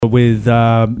With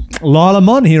Lila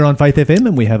Mon here on Faith FM,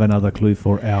 and we have another clue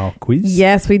for our quiz.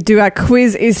 Yes, we do. Our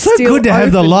quiz is so still good to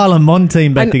have the Lila Mon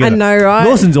team back together. I know, right?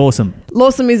 Lawson's awesome.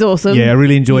 Lawson is awesome. Yeah, I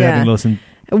really enjoy having Lawson.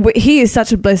 He is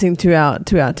such a blessing to our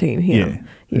team here.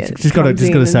 Yeah. Just got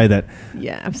to say that.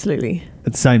 Yeah, absolutely.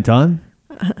 At the same time,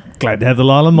 glad to have the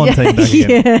Lila Mon team back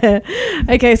again. Yeah.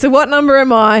 Okay, so what number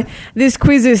am I? This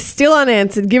quiz is still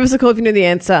unanswered. Give us a call if you know the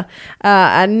answer.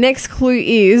 Our next clue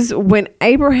is, when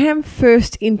Abraham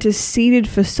first interceded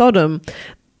for Sodom,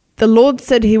 the Lord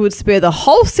said he would spare the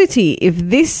whole city if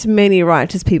this many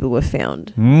righteous people were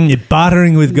found. You're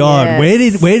bartering with God.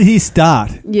 Yes. Where did he start?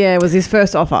 Yeah, it was his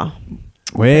first offer.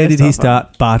 Where did he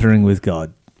start bartering with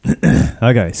God?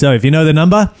 Okay, so if you know the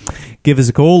number, give us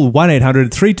a call,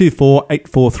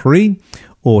 1-800-324-843,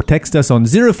 or text us on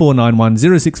 0491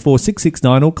 064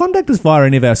 669, or contact us via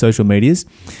any of our social medias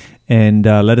and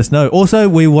let us know. Also,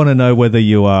 we want to know whether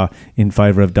you are in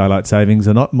favour of daylight savings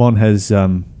or not. Mon has...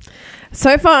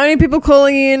 So far, only people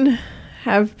calling in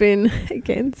have been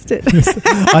against it.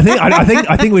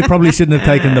 I think we probably shouldn't have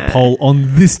taken the poll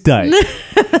on this day.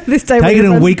 This day, take it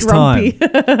in a week's time.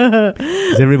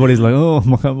 Because everybody's like, "Oh,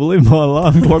 I can't believe my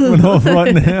alarm clock went off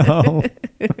right now."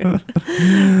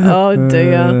 Oh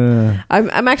dear.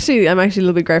 I'm actually a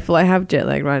little bit grateful I have jet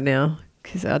lag right now,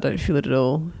 because I don't feel it at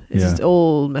all. It's just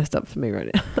all messed up for me right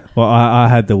now. Well, I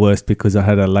had the worst because I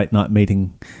had a late night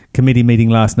committee meeting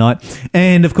last night,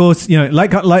 and of course, you know,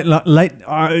 late.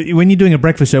 When you're doing a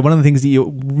breakfast show, one of the things that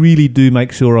you really do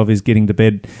make sure of is getting to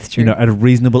bed, you know, at a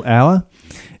reasonable hour.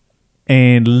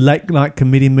 And late night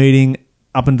committee meeting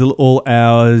up until all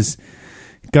hours.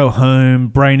 Go home,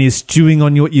 brain is stewing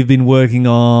on what you've been working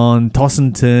on, toss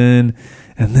and turn.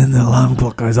 And then the alarm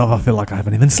clock goes off. I feel like I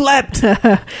haven't even slept.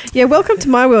 Yeah, welcome to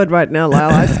my world right now,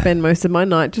 Lyle. I spend most of my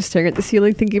night just staring at the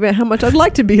ceiling thinking about how much I'd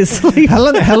like to be asleep. How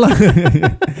long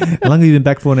have you been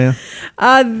back for now?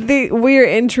 We're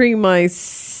entering my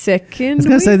second I was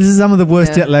going to say, this is some of the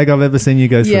worst jet lag I've ever seen you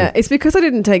go through. Yeah, it's because I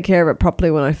didn't take care of it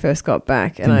properly when I first got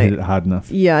back. Didn't hit it hard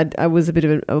enough. Yeah, I was a bit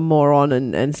of a moron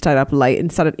and stayed up late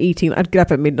and started eating. I'd get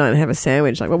up at midnight and have a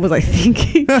sandwich. Like, what was I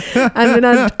thinking? And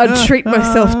then I'd treat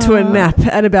myself to a nap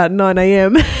at about 9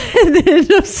 a.m. and then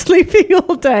end up sleeping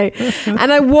all day.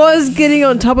 And I was getting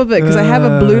on top of it because I have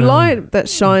a blue light that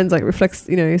shines, like reflects,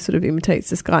 you know, sort of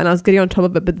imitates the sky. And I was getting on top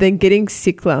of it. But then getting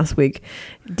sick last week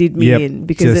did me in,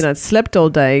 because then I'd slept all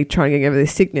day trying to get over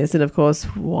this sickness, and of course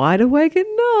wide awake at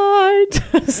night.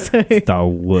 So, it's the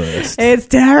worst. It's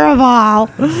terrible. All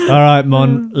right,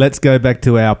 Mon, let's go back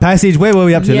to our passage. Where were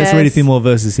we up to? Yes. Let's read a few more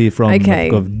verses here from the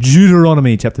book of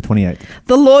Deuteronomy chapter 28.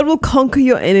 The Lord will conquer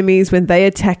your enemies when they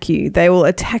attack you. They will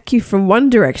attack you from one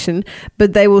direction,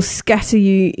 but they will scatter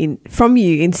you from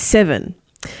you in 7.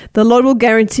 The Lord will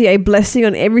guarantee a blessing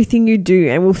on everything you do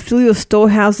and will fill your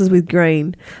storehouses with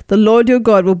grain. The Lord your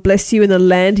God will bless you in the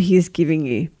land he is giving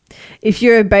you. If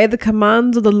you obey the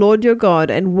commands of the Lord your God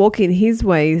and walk in his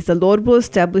ways, the Lord will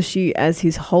establish you as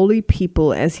his holy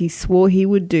people, as he swore he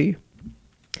would do.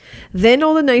 Then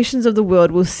all the nations of the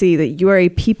world will see that you are a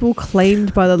people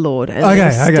claimed by the Lord, and they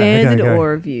will stand in awe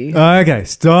of you. Okay,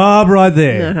 stop right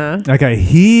there. Okay,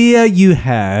 here you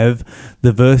have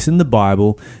the verse in the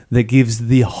Bible that gives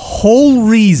the whole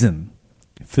reason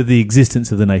for the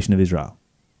existence of the nation of Israel.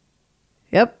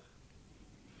 Yep.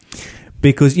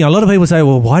 Because, you know, a lot of people say,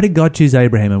 well, why did God choose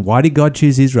Abraham, and why did God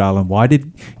choose Israel, and why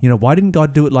didn't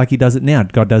God do it like he does it now?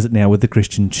 God does it now with the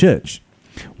Christian church.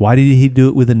 Why did he do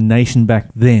it with a nation back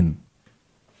then?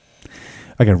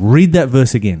 Okay, read that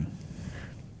verse again.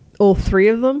 All 3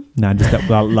 of them? No, just that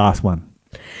last one.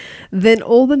 Then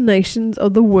all the nations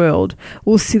of the world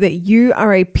will see that you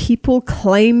are a people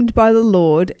claimed by the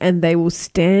Lord, and they will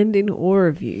stand in awe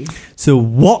of you. So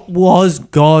what was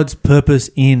God's purpose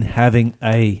in having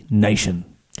a nation?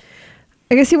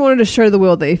 I guess he wanted to show the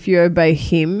world that if you obey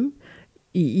him,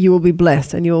 you will be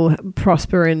blessed and you'll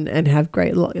prosper and have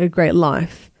a great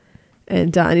life.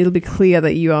 And it'll be clear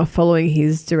that you are following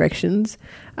his directions,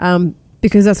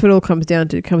 because that's what it all comes down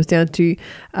to. It comes down to...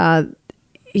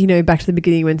 back to the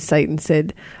beginning when Satan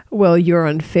said, well, you're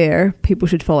unfair, people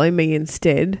should follow me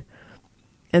instead.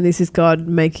 And this is God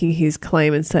making his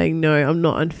claim and saying, no, I'm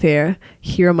not unfair.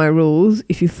 Here are my rules.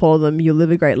 If you follow them, you'll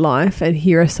live a great life. And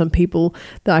here are some people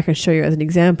that I can show you as an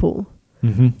example.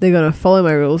 Mm-hmm. They're going to follow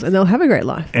my rules and they'll have a great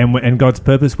life. And God's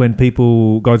purpose,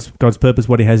 God's purpose,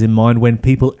 what he has in mind, when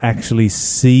people actually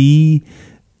see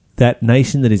that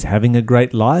nation that is having a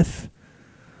great life,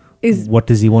 what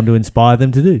does he want to inspire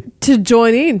them to do? To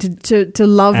join in, to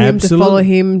love him, to follow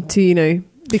him, to,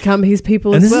 become his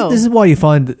people as well. This is why you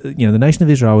find, the nation of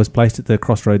Israel was placed at the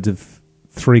crossroads of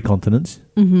 3 continents,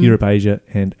 Europe, Asia,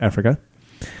 and Africa.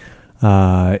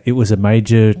 It was a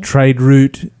major trade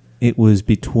route. It was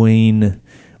between,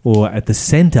 or at the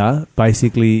center,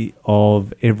 basically,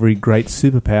 of every great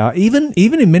superpower. Even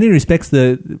in many respects,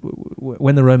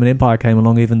 when the Roman Empire came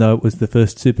along, even though it was the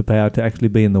first superpower to actually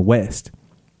be in the West,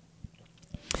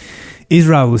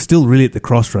 Israel was still really at the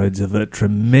crossroads of a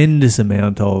tremendous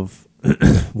amount of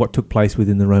what took place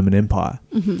within the Roman Empire.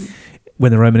 Mm-hmm.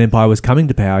 When the Roman Empire was coming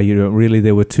to power,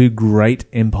 there were two great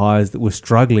empires that were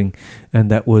struggling,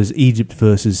 and that was Egypt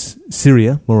versus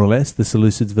Syria, more or less, the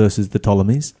Seleucids versus the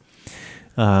Ptolemies.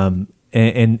 And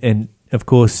of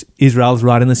course, Israel's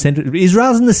right in the center.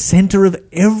 Israel's in the center of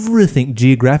everything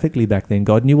geographically back then.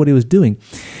 God knew what he was doing.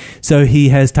 So he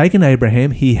has taken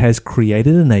Abraham, he has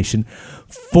created a nation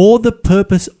for the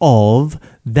purpose of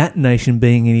that nation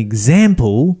being an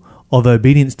example of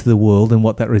obedience to the world and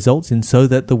what that results in, so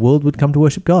that the world would come to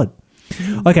worship God.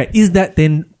 Okay, is that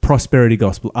then prosperity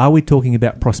gospel? Are we talking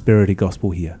about prosperity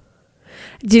gospel here?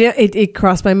 Do you know, it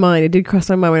crossed my mind. It did cross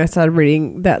my mind when I started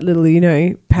reading that little,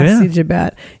 passage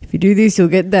about if you do this, you'll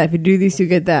get that. If you do this, you'll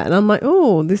get that. And I'm like,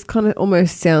 oh, this kind of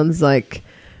almost sounds like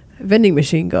vending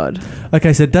machine God.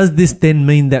 Okay, so does this then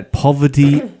mean that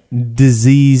poverty,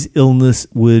 disease, illness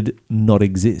would not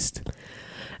exist?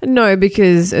 No,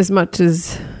 because as much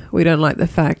as we don't like the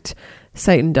fact,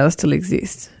 Satan does still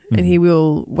exist. And he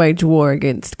will wage war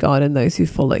against God and those who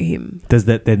follow him. Does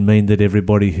that then mean that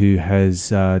everybody who has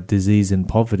disease and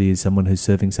poverty is someone who's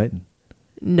serving Satan?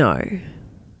 No.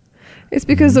 It's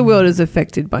because the world is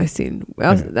affected by sin.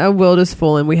 Our world is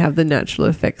fallen. We have the natural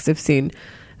effects of sin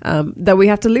that we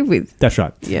have to live with. That's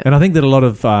right. Yeah. And I think that a lot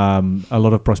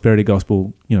of prosperity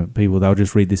gospel, people, they'll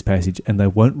just read this passage and they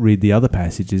won't read the other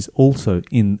passages also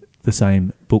in the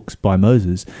same books by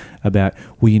Moses about,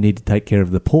 well, you need to take care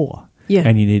of the poor. Yeah.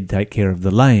 And you need to take care of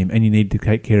the lame, and you need to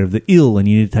take care of the ill, and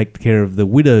you need to take care of the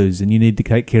widows, and you need to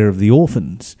take care of the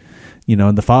orphans,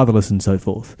 and the fatherless and so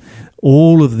forth.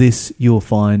 All of this you'll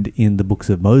find in the books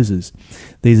of Moses.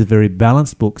 These are very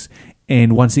balanced books,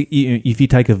 and if you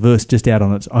take a verse just out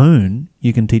on its own,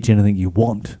 you can teach anything you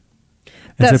want.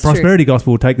 And That's so prosperity true.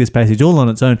 gospel will take this passage all on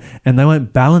its own, and they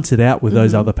won't balance it out with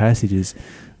those other passages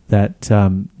that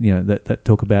that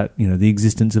talk about the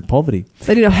existence of poverty.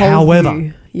 They did a whole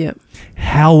view. Yeah.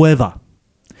 However,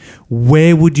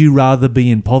 where would you rather be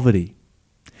in poverty?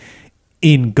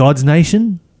 In God's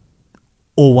nation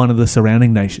or one of the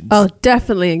surrounding nations? Oh,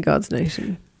 definitely in God's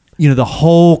nation. The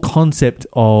whole concept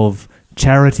of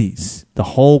charities, the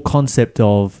whole concept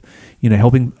of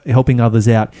helping others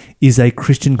out is a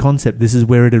Christian concept. This is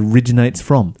where it originates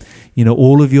from.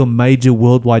 All of your major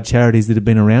worldwide charities that have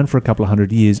been around for a couple of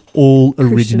hundred years all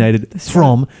originated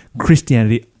from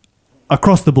Christianity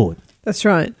across the board. That's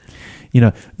right.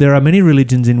 There are many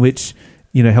religions in which,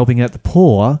 helping out the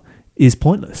poor is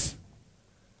pointless.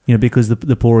 Because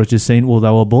the poor is just seen, well,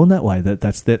 they were born that way.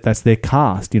 That's their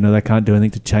caste. They can't do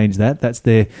anything to change that. That's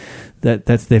their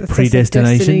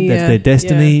predestination. That's their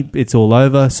destiny. Yeah. It's all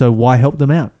over. So why help them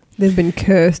out? They've been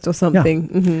cursed or something.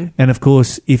 Yeah. Mm-hmm. And of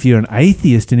course, if you're an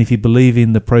atheist and if you believe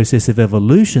in the process of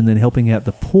evolution, then helping out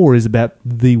the poor is about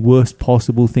the worst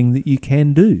possible thing that you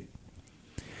can do.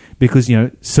 Because,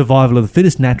 survival of the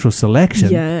fittest, natural selection.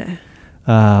 Yeah.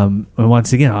 And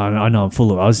once again, I know I'm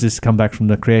full of it. I was just come back from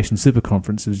the Creation Super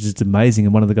Conference. It was just amazing.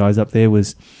 And one of the guys up there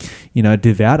was, a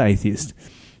devout atheist.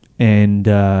 And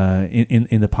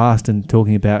in the past, and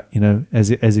talking about,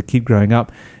 as a kid growing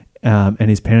up, and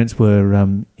his parents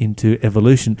were into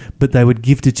evolution, but they would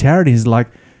give to charities.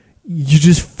 Like, you're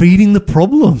just feeding the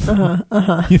problem.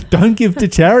 You don't give to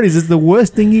charities. It's the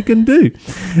worst thing you can do.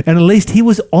 And at least he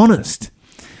was honest.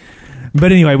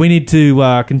 But anyway, we need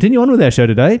to continue on with our show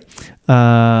today.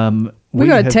 We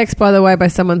got a text, by the way, by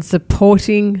someone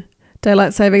supporting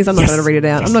daylight savings. I'm not going to read it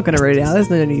out. I'm not going to read it out. There's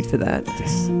no need for that.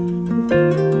 Yes.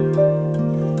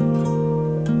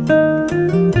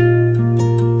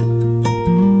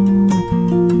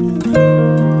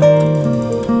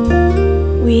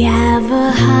 We have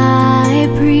a high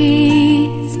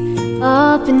priest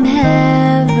up in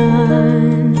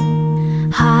heaven.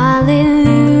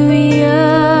 Hallelujah.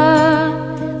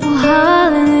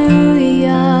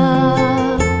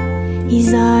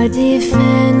 He's our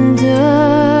defender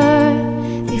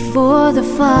before the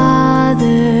Father,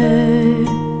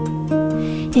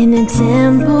 in a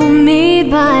temple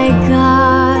made by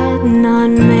God, not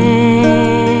man.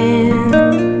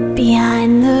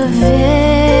 Behind the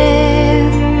veil,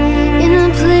 in a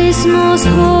place most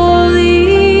holy.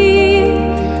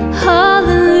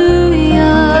 Hallelujah,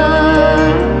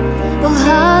 oh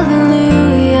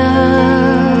hallelujah.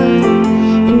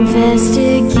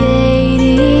 Investigating,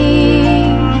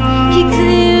 he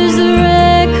clears the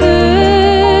record.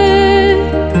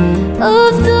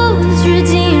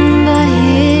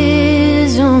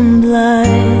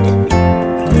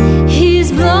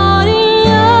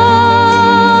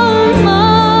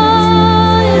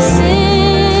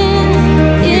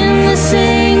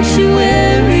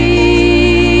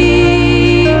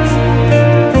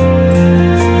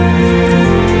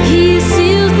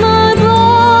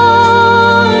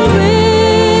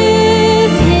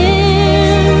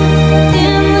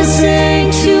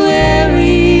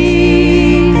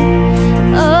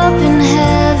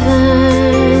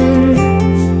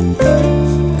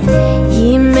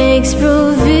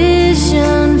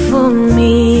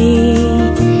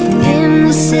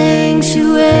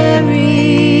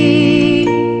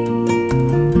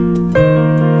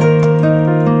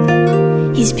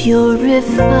 He's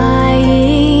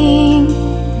purifying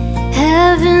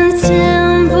heaven's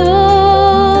temple.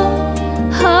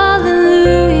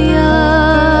 Hallelujah,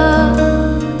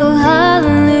 oh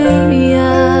hallelujah.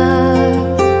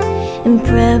 In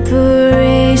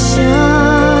preparation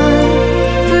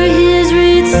for his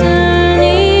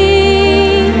returning,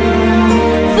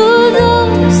 for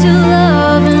those who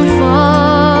love and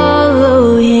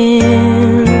follow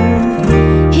him.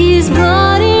 He's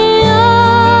blotting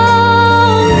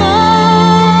out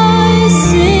my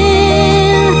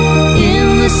sin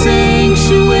in the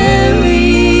sanctuary.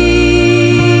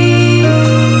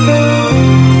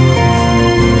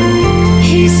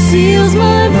 He seals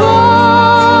my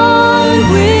bond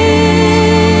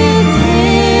with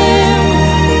him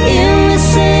in the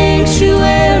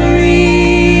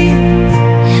sanctuary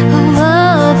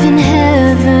up in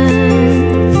heaven.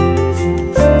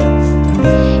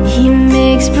 He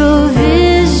makes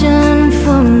provision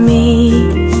for me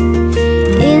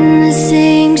in the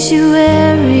sanctuary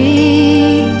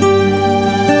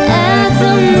at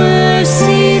the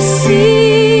mercy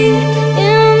seat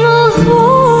in the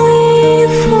holy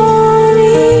of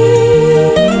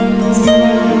holies,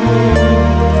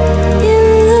 in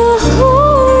the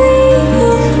holy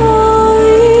of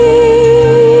holies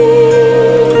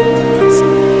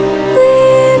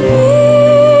with me.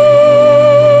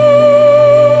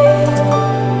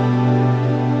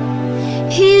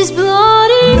 He's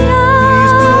blotting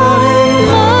out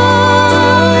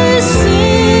my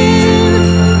sin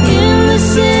in the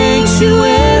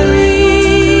sanctuary.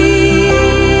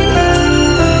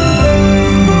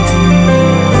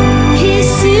 He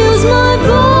seals my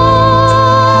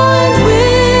bond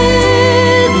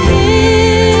with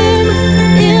him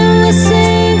in the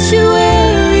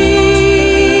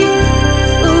sanctuary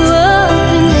up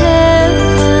in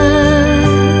heaven.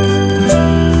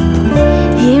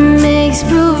 He makes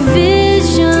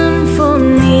provision for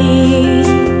me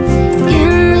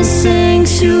in the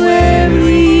sanctuary.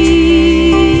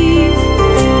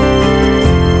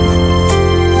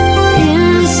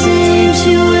 In the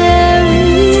sanctuary.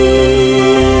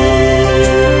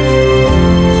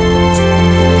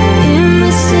 In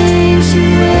the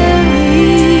sanctuary.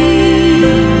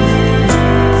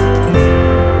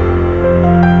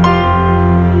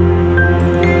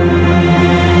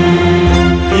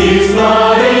 He's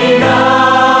blotting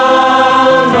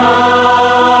out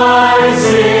my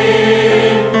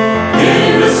sin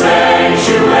in the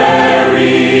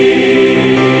sanctuary.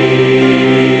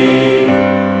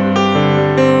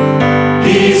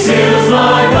 He seals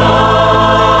my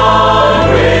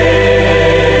bond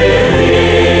with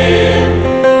him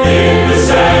in the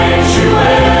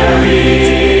sanctuary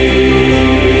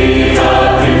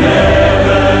up in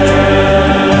heaven.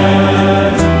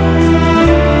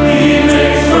 He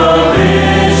makes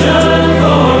provision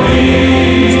for me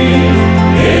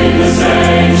in the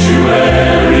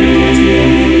sanctuary.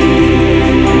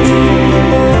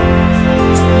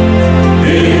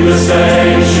 In the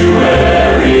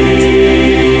sanctuary.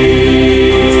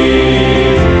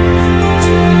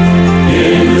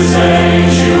 In the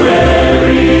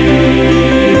sanctuary.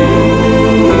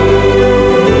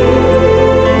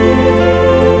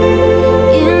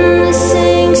 In the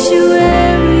sanctuary.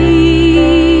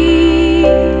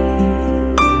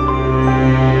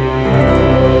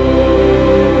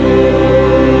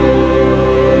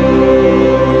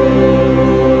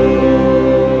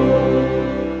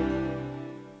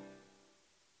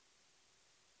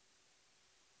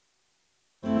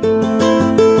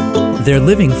 They're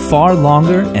living far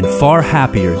longer and far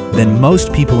happier than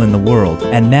most people in the world.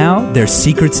 And now their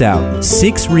secret's out.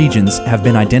 6 regions have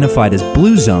been identified as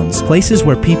blue zones, places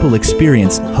where people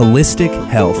experience holistic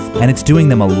health, and it's doing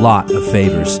them a lot of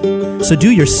favors. So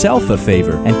do yourself a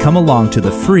favor and come along to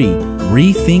the free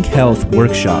Rethink Health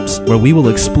workshops, where we will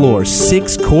explore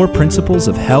 6 core principles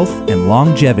of health and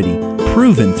longevity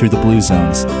proven through the blue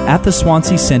zones at the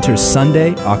Swansea Center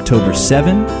Sunday, October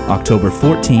 7, October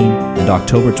 14, and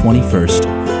October 21st.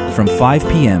 From 5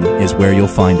 p.m. is where you'll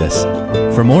find us.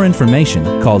 For more information,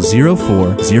 call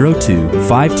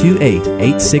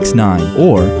 0402-528-869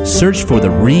 or search for the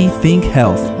Rethink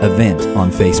Health event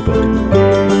on Facebook.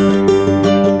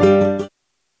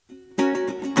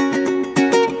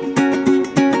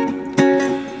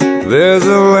 There's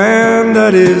a land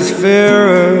that is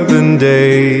fairer than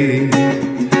day,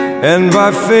 and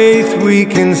by faith we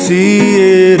can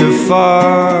see it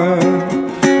afar.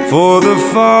 For the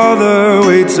Father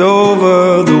waits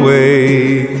over the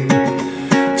way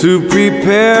to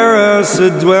prepare us a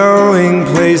dwelling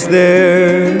place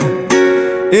there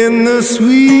in the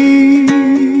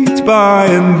sweet by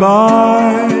and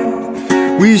by.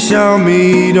 we shall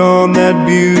meet on that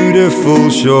beautiful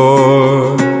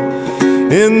shore.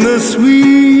 In the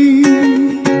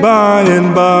sweet by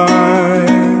and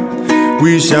by,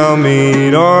 we shall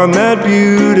meet on that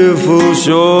beautiful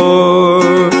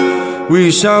shore. We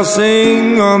shall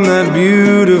sing on that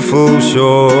beautiful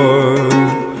shore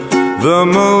the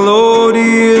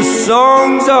melodious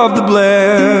songs of the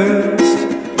blessed,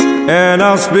 and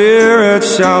our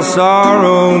spirits shall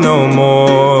sorrow no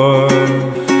more.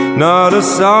 Not a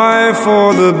sigh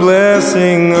for the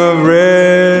blessing of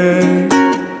rest.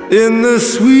 In the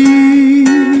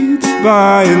sweet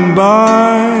by and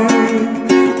by,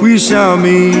 we shall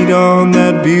meet on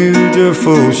that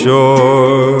beautiful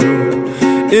shore.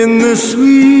 In the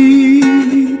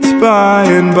sweet by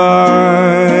and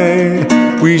by,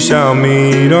 we shall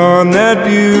meet on that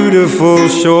beautiful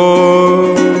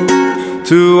shore.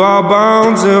 To our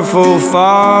bountiful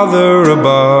Father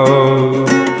above,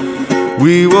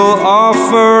 we will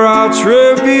offer our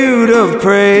tribute of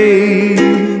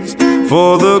praise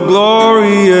for the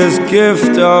glorious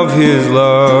gift of His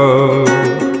love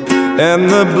and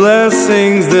the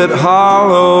blessings that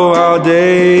hallow our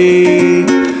day.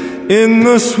 In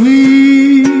the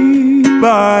sweet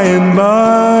by and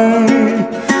by,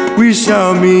 we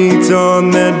shall meet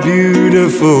on that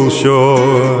beautiful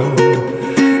shore.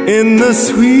 In the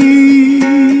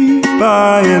sweet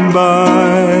by and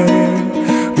by,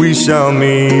 we shall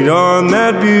meet on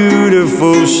that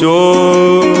beautiful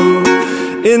shore.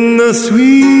 In the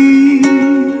sweet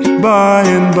by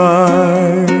and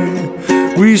by,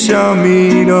 we shall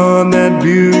meet on that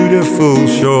beautiful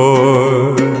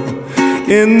shore.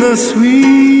 In the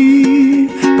sweet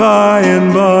by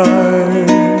and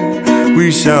by,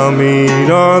 we shall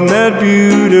meet on that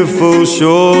beautiful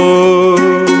shore.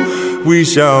 We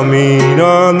shall meet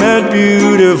on that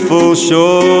beautiful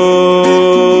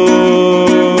shore.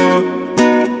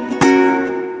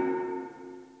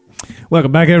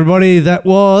 Welcome back, everybody. That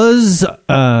was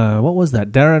what was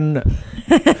that? Darren.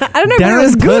 I don't know if it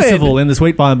was good. Percival in the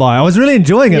Sweet By and By. I was really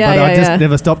enjoying it, Yeah, but yeah, I just yeah.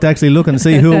 never stopped to actually look and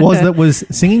see who it was that was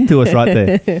singing to us right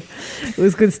there. It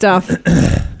was good stuff.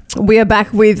 We are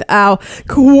back with our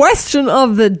question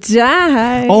of the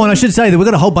day. Oh, and I should say that we've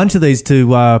got a whole bunch of these to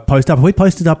post up. Have we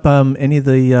posted up any of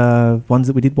the ones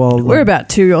that we did while... We're about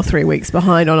 2 or 3 weeks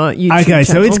behind on our YouTube Okay,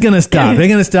 so channel. it's going to start. They're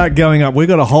going to start going up. We've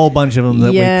got a whole bunch of them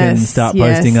that we can Yes, start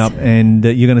yes. posting up, and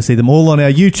you're going to see them all on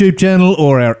our YouTube channel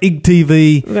or our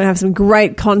IGTV. We're going to have some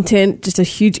great content, just a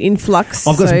huge influx.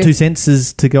 I've got So- some 2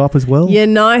 cents to go up as well. Yeah,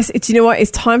 nice. It's, you know what?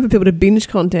 It's time for people to binge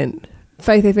content.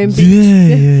 Faith FM binge.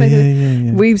 Yeah, Faith FM.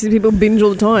 yeah. We see people binge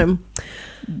all the time.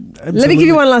 Let me give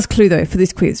you one last clue, though, for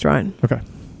this quiz, right? Okay.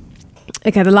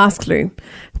 Okay, the last clue.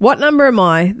 What number am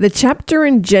I? The chapter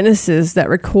in Genesis that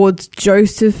records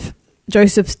Joseph's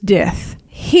death.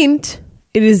 Hint,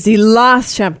 it is the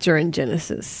last chapter in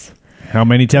Genesis. How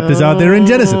many chapters are there in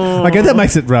Genesis? Okay, that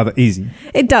makes it rather easy.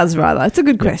 It does, rather. It's a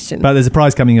good question. But there's a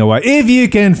prize coming your way. If you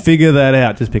can figure that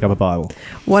out, just pick up a Bible.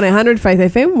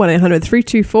 1-800-FAITH-FM,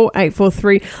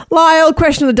 1-800-324-843. Lyle,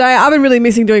 question of the day. I've been really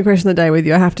missing doing question of the day with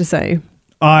you, I have to say.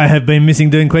 I have been missing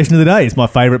doing question of the day. It's my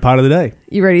favourite part of the day.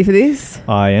 You ready for this?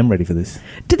 I am ready for this.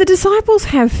 Did the disciples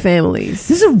have families?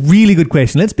 This is a really good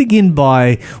question. Let's begin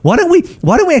by why don't we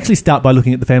actually start by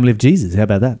looking at the family of Jesus? How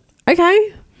about that?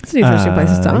 Okay. It's an interesting place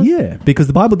to start. Yeah, because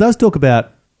the Bible does talk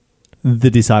about the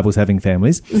disciples having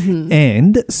families,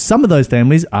 and some of those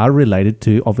families are related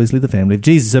to, obviously, the family of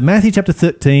Jesus. So Matthew chapter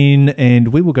 13, and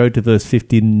we will go to verse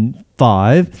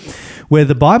 55, where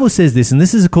the Bible says this, and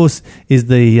this is, of course, is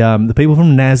the people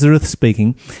from Nazareth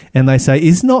speaking, and they say,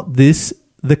 "Is not this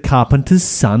the carpenter's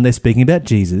son?" They're speaking about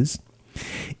Jesus.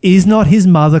 "Is not his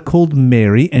mother called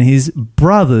Mary, and his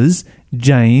brothers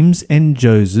James and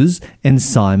Joseph and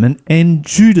Simon and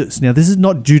Judas?" Now, this is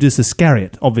not Judas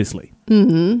Iscariot, obviously.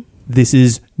 Mm-hmm. This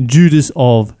is Judas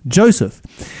of Joseph.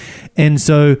 And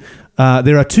so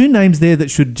there are 2 names there that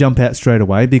should jump out straight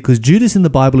away, because Judas in the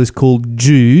Bible is called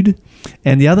Jude,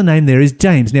 and the other name there is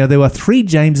James. Now, there are 3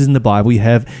 Jameses in the Bible. You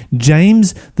have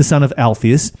James, the son of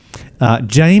Alphaeus,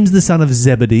 James, the son of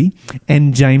Zebedee,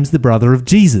 and James, the brother of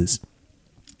Jesus.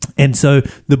 And so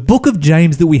the book of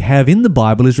James that we have in the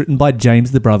Bible is written by James,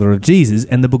 the brother of Jesus,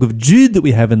 and the book of Jude that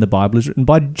we have in the Bible is written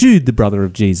by Jude, the brother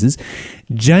of Jesus.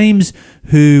 James,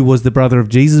 who was the brother of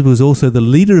Jesus, was also the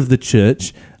leader of the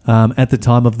church at the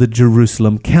time of the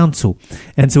Jerusalem Council.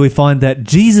 And so we find that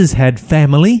Jesus had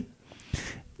family,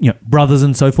 brothers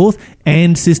and so forth,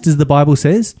 and sisters, the Bible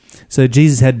says. So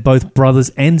Jesus had both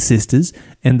brothers and sisters,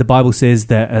 and the Bible says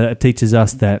that teaches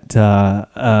us that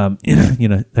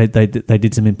they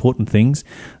did some important things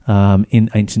in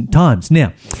ancient times.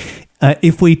 Now,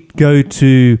 if we go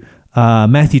to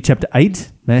Matthew chapter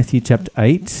 8. Matthew chapter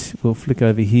 8. We'll flick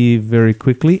over here very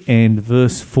quickly. And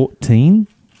verse 14.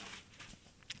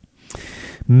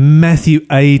 Matthew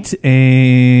 8,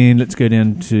 and let's go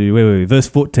down to verse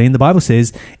 14. The Bible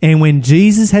says, "And when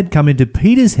Jesus had come into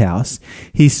Peter's house,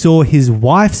 he saw his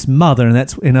wife's mother," and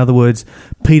that's, in other words,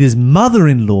 Peter's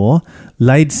mother-in-law,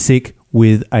 laid sick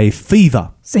with a fever.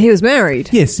 So he was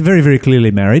married. Yes, very, very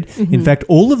clearly married. In fact,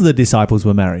 all of the disciples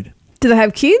were married. Do they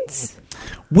have kids?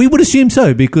 We would assume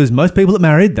so, because most people that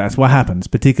married, that's what happens,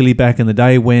 particularly back in the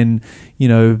day when,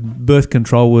 birth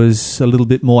control was a little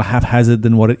bit more haphazard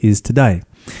than what it is today.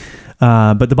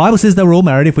 But the Bible says they were all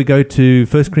married. If we go to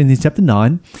 1 Corinthians chapter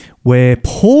 9, where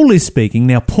Paul is speaking.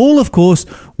 Now, Paul, of course,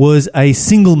 was a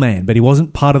single man, but he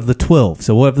wasn't part of the 12.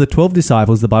 So of the 12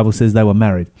 disciples, the Bible says they were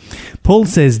married. Paul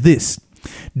says this,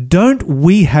 "Don't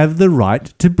we have the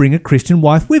right to bring a Christian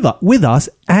wife with us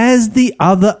as the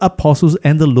other apostles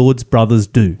and the Lord's brothers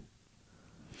do?"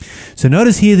 So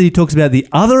notice here that he talks about the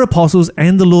other apostles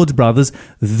and the Lord's brothers.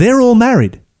 They're all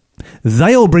married.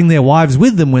 They all bring their wives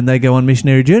with them when they go on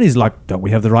missionary journeys. Like, don't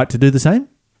we have the right to do the same?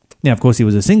 Now, of course, he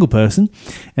was a single person,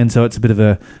 and so it's a bit of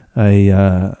a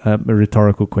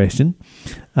rhetorical question.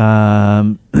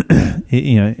 And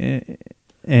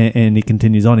he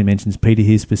continues on. He mentions Peter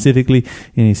here specifically,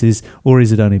 and he says, "Or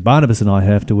is it only Barnabas and I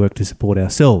who have to work to support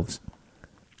ourselves?"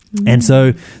 And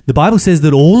so the Bible says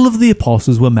that all of the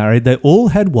apostles were married. They all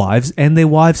had wives, and their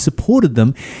wives supported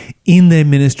them in their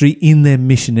ministry, in their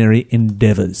missionary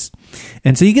endeavors.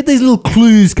 And so you get these little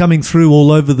clues coming through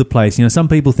all over the place. Some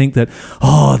people think that,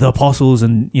 the apostles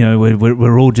and,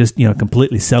 we're all just,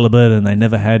 completely celibate and they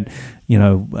never had,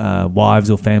 wives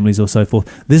or families or so forth.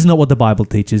 This is not what the Bible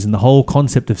teaches. And the whole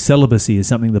concept of celibacy is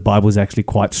something the Bible actually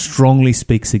quite strongly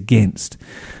speaks against.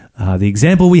 The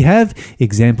example we have,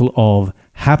 example of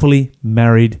happily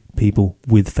married people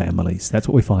with families. That's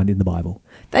what we find in the Bible.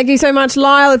 Thank you so much,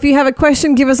 Lyle. If you have a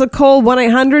question, give us a call,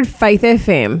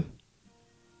 1-800-FAITH-FM.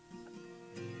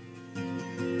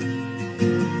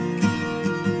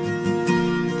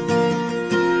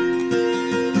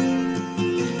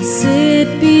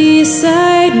 Sit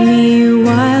beside me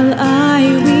while I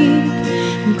weep.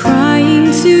 I'm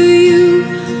crying to you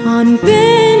on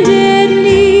bended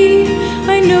knee.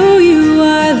 I know you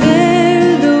are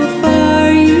there, though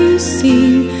far you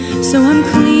seem. So I'm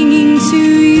clinging to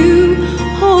you.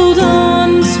 Hold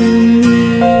on to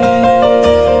me.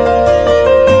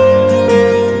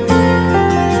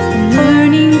 I'm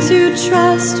learning to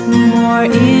trust more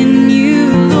in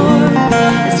you, Lord,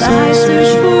 as I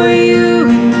search for you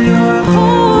in your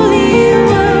holy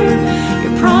word.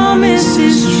 Your promise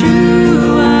is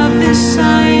true, of this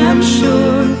I am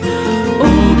sure.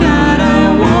 Oh God, I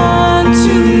want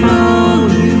to know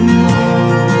you more.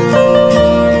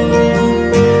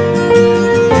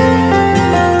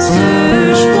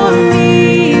 Search for me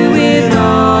with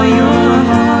all your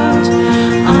heart.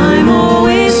 I'm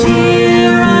always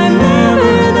here, I'm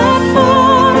never that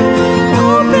far.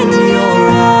 Open your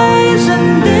eyes and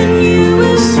then you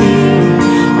will see.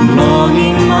 I'm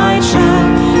longing, my child,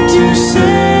 to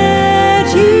set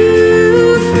you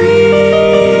free.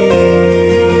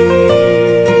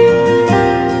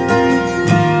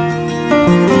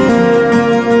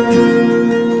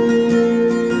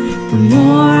 The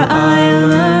more I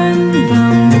learn, the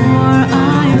more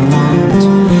I want.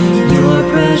 Your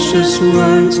precious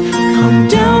words come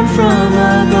down from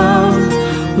above.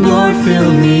 Lord,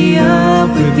 fill me up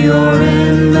with your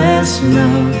endless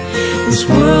love. This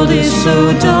world is so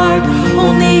dark,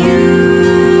 only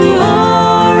you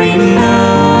are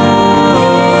enough.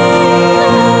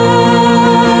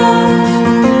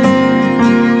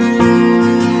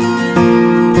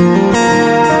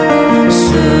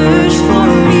 Search for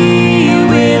me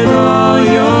with all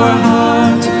your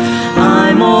heart.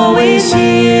 I'm always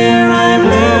here, I'm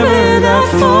never that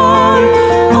far.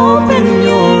 Open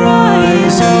your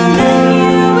eyes and then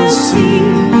you will see.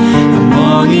 I'm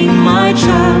longing, my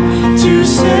child, to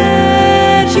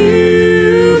set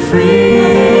you free.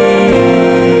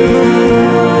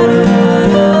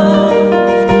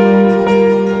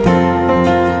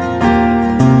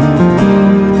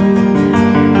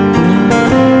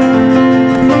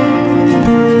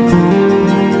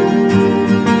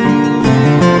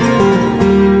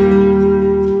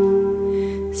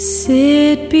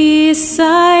 Sit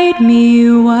beside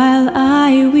me while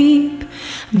I weep.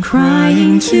 I'm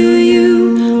crying to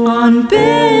you on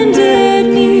bended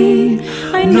knee.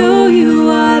 I know you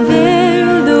are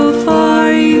there, though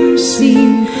far you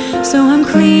seem. So I'm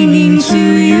clinging to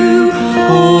you.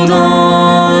 Hold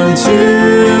on to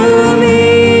me.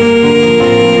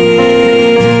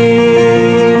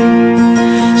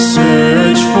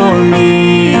 Search for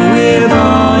me with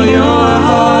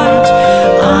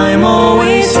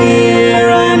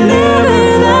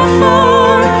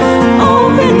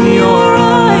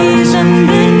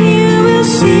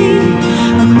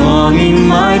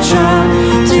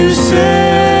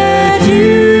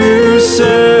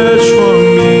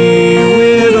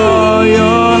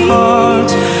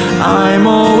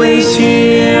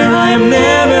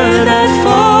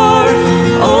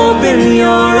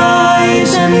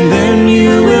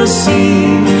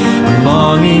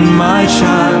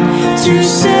to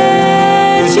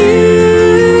set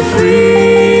you free.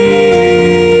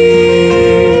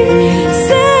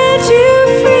 Set you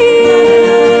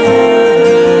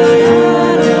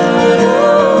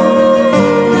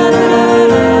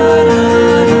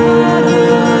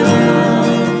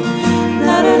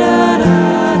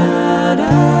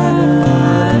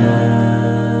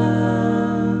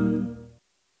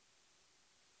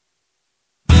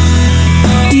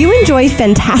Do you enjoy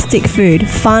fantastic food,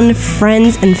 fun,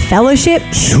 friends, and fellowship?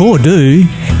 Sure do.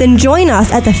 Then join us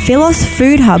at the Philos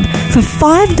Food Hub. For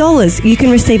 $5, you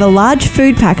can receive a large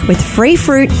food pack with free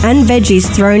fruit and veggies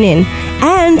thrown in,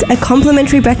 and a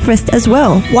complimentary breakfast as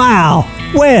well. Wow.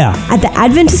 Where? At the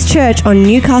Adventist Church on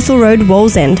Newcastle Road,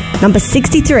 Wallsend, number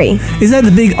 63. Is that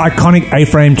the big iconic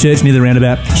A-frame church near the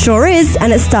roundabout? Sure is,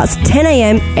 and it starts 10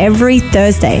 a.m. every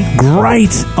Thursday.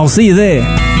 Great. I'll see you there.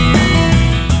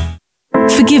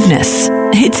 Forgiveness.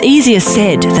 It's easier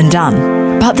said than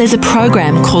done. But there's a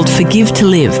program called Forgive to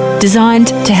Live, designed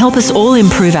to help us all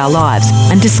improve our lives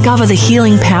and discover the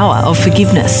healing power of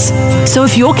forgiveness. So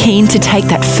if you're keen to take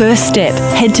that first step,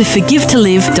 head to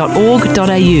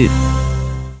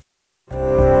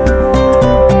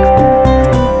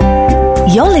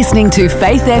forgivetolive.org.au. You're listening to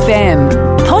Faith FM,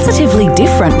 positively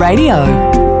different radio.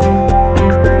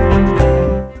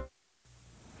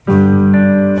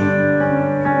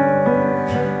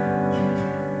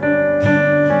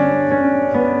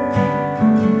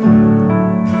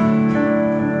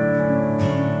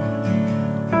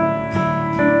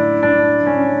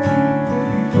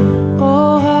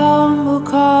 Oh, humble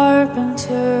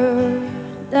carpenter,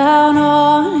 down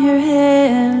on your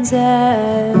hands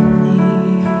and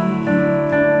knees.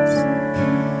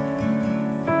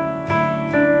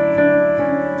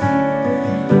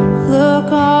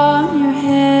 Look on your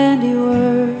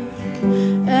handiwork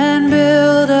and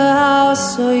build a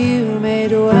house so you may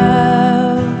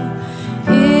dwell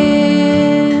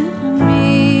in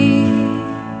me,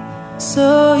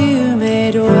 so you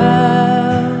may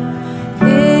dwell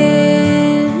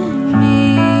in me.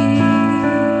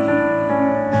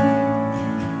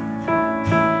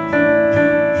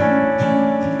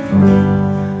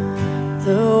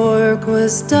 The work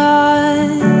was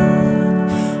done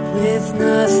with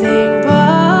nothing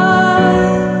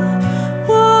but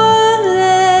wood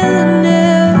and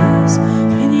nails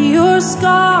in your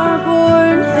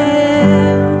scar-born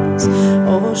hands.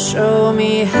 Oh, show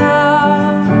me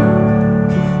how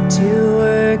to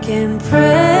work in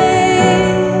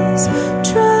praise,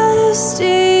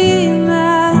 trusting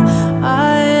that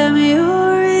I am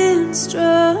your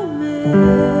instrument.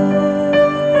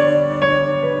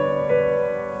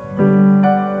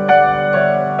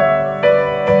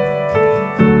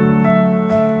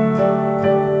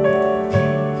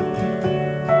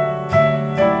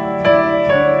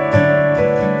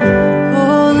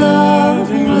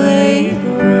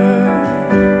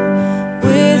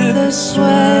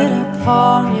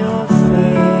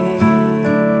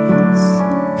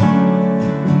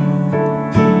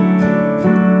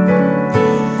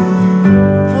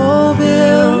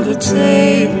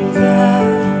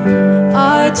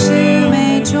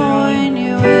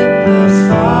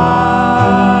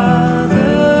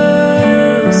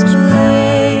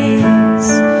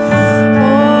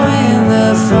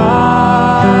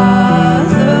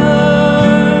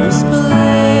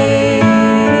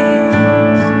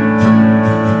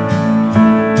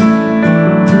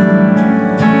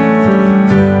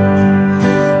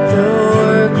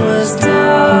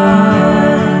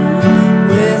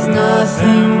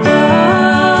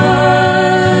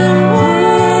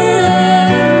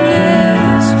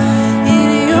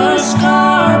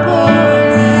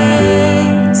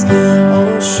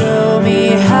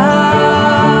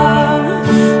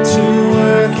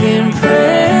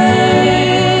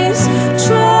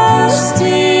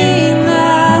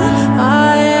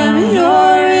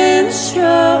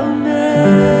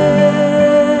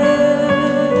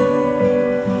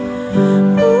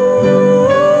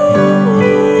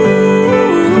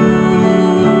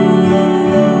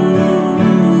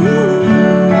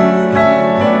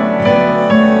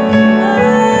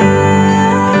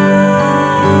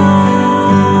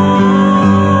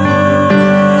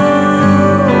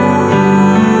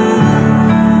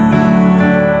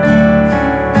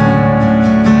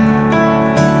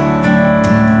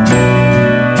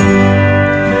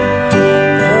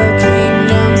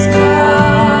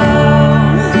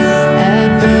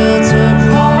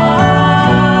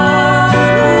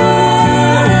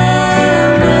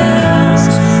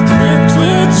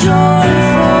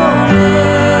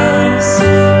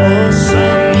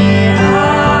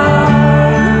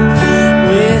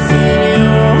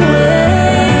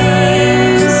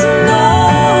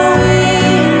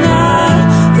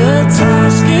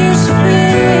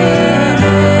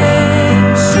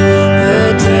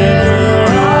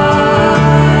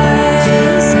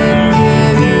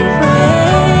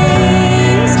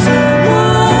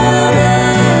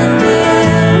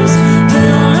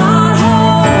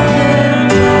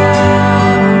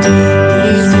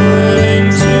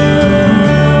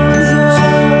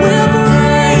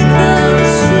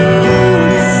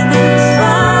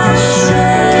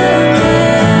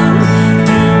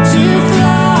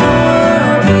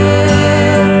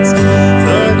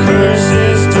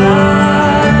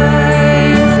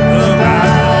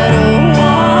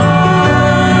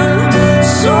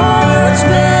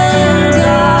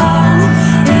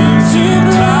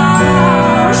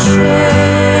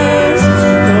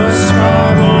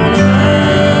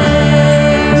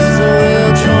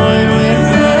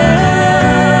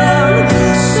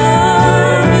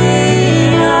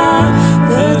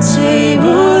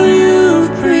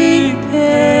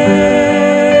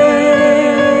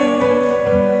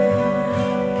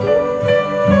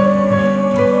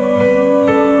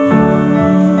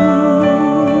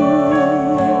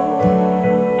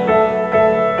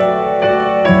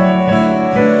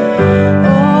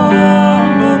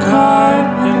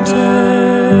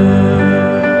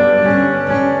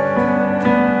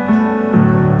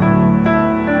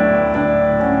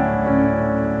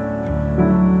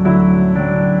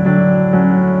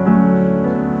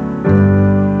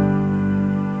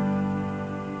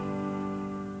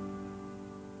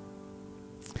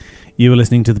 You were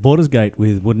listening to The Porter's Gate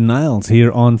with Wooden Nails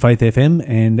here on Faith FM,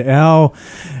 and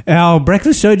our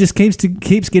breakfast show just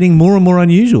keeps getting more and more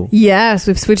unusual. Yes,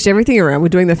 we've switched everything around. We're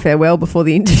doing the farewell before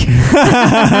the interview. No,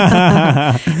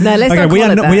 let's not call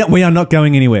it that. We are not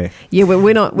going anywhere. Yeah,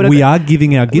 we're not. We are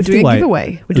giving our gift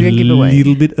away. We're doing a giveaway a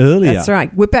little bit earlier. That's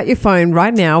right. Whip out your phone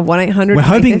right now.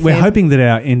 1-800. We're hoping that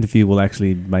our interview will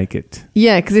actually make it.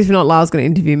 Yeah, because if not, Lyle's going to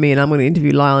interview me, and I'm going to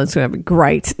interview Lyle, and it's going to be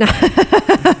great.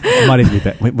 It might even be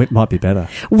better. It might be better.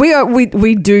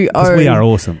 We do owe. We are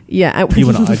awesome. Yeah, you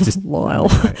and I just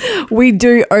Lyle. We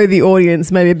do owe the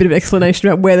audience maybe a bit of explanation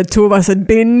about where the two of us had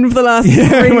been for the last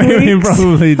 3 weeks. We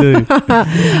probably do.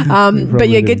 But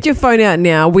yeah, get your phone out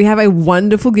now. We have a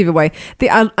wonderful giveaway.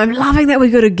 I'm loving that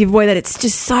we've got a giveaway that it's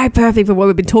just so perfect for what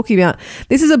we've been talking about.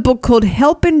 This is a book called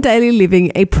Help in Daily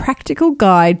Living, a practical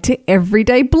guide to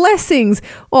everyday blessings.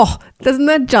 Oh, doesn't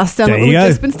that just sound like we've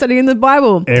just been studying the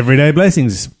Bible? Everyday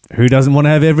blessings. Who doesn't want to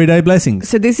have everyday blessings?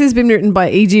 So this has been written by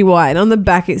E.G. White, and on the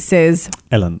back it says...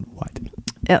 Ellen White.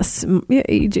 Yes, yeah,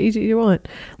 E.G. White.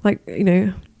 Like,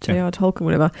 J.R. Tolkien,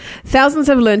 whatever. Thousands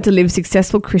have learned to live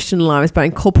successful Christian lives by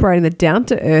incorporating the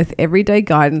down-to-earth, everyday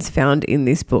guidance found in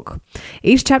this book.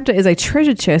 Each chapter is a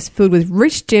treasure chest filled with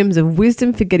rich gems of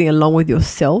wisdom for getting along with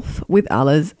yourself, with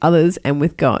others, and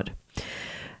with God.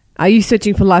 Are you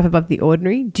searching for life above the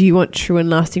ordinary? Do you want true and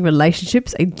lasting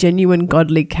relationships, a genuine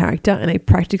godly character, and a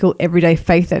practical everyday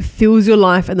faith that fills your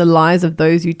life and the lives of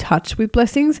those you touch with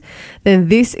blessings? Then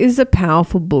this is a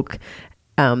powerful book.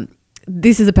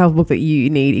 This is a powerful book that you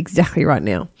need exactly right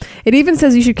now. It even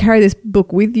says you should carry this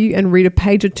book with you and read a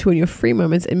page or two in your free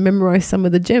moments and memorize some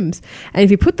of the gems. And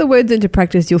if you put the words into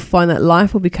practice, you'll find that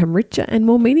life will become richer and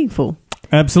more meaningful.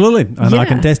 Absolutely. And I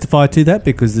can testify to that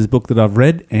because this book that I've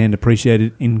read and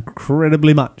appreciated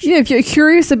incredibly much. Yeah, if you're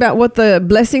curious about what the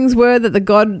blessings were that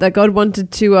God wanted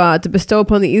to bestow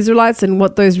upon the Israelites and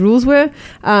what those rules were,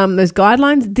 those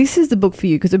guidelines, this is the book for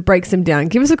you because it breaks them down.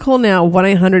 Give us a call now,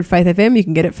 1-800-FAITH-FM. You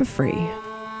can get it for free.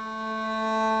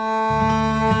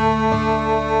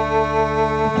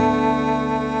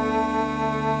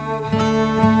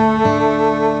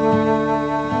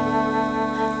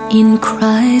 In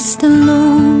Christ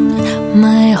alone,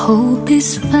 my hope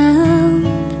is found.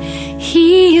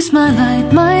 He is my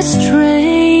light, my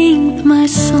strength, my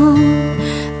song.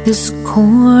 This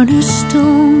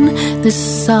cornerstone,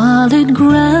 this solid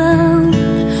ground,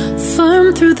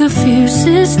 firm through the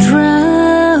fiercest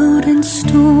drought and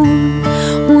storm.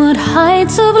 What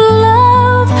heights of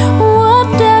love, what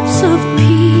depths of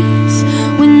peace,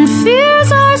 when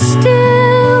fears are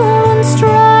still, when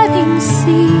striving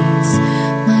cease.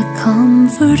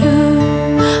 Comforter,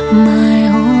 my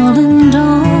all and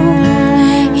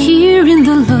all, here in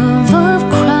the love of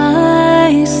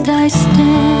Christ I stand.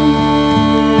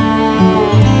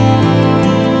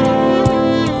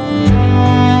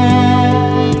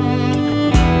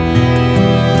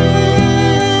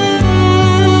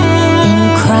 In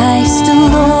Christ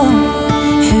alone,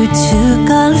 who took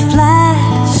on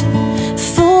flesh,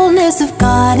 fullness of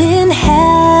God in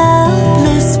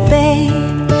helpless babe.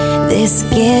 This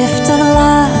gift of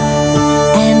love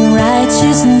and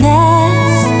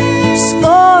righteousness,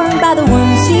 scorned by the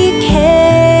ones he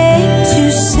came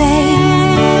to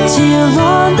save, till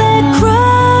on that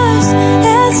cross,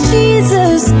 as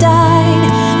Jesus died,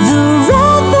 the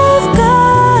wrath of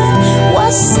God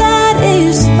was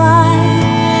satisfied.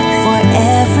 For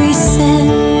every sin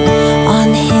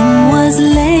on him was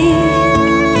laid.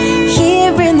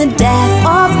 Here in the death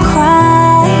of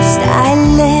Christ I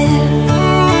live.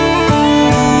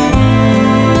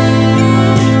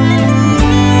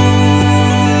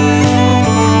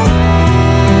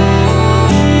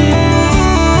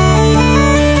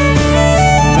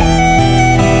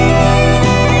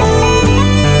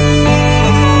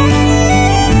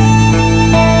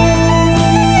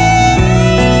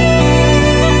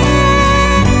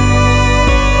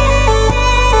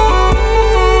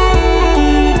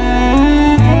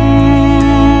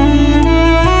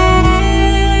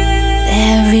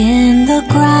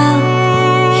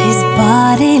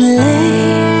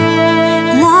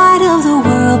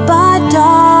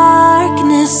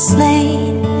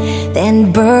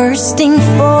 Bursting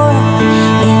forth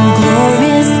in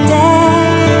glorious day,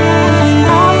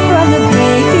 up from the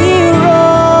grave he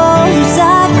rose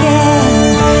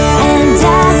again, and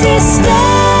as he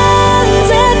stands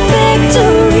in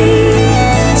victory,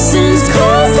 since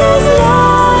Christ has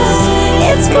lost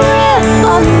its grip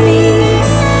on me,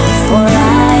 for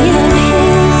I am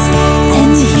his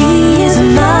and he is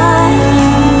mine,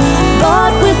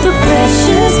 bought with the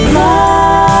precious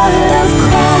blood of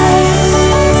Christ.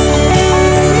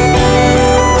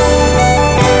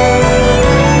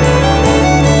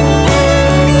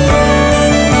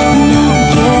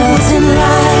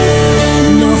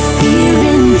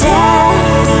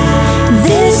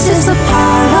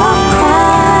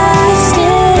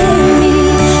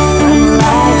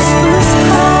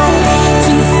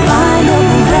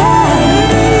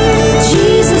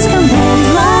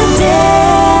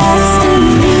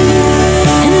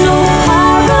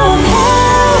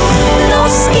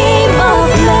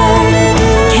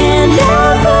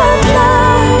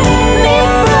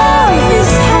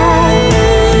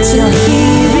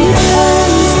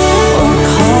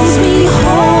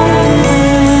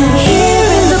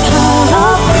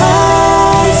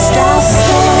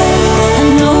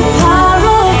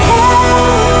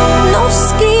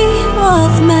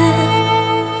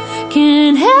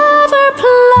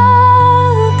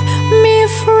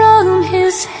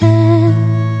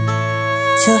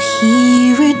 till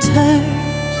he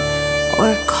returns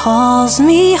or calls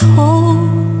me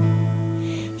home.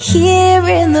 Here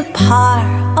in the power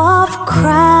of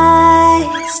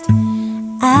Christ,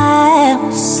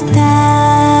 I'll stand.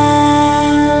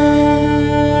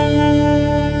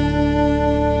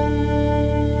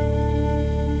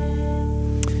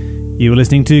 You were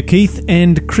listening to Keith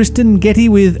and Kristen Getty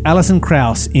with Alison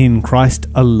Krauss in Christ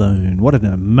Alone. What an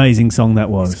amazing song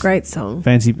that was. It's a great song.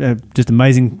 Fancy, just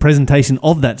amazing presentation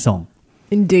of that song.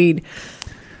 Indeed.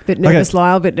 Bit nervous,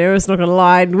 Lyle, bit nervous, not going to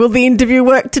lie. Will the interview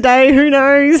work today? Who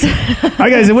knows?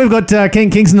 Okay, so we've got Ken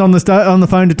Kingston on the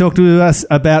phone to talk to us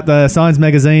about the Science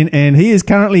magazine, and he is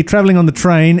currently travelling on the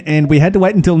train, and we had to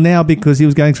wait until now because he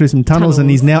was going through some tunnels. And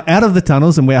he's now out of the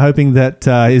tunnels, and we're hoping that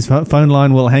his phone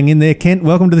line will hang in there. Kent,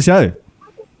 welcome to the show.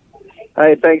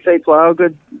 Hey, thanks heaps, Lyle.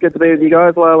 Good to be with you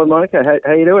guys, Lyle and Monica.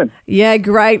 How you doing? Yeah,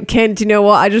 great, Kent. You know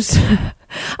what?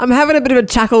 I'm having a bit of a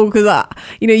chuckle because,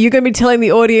 you're going to be telling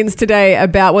the audience today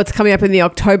about what's coming up in the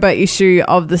October issue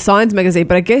of the Science magazine,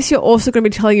 but I guess you're also going to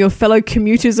be telling your fellow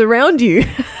commuters around you.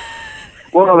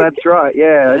 Well, that's right,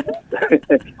 yeah.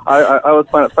 I always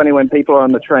find it funny when people are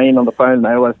on the train on the phone,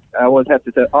 I always have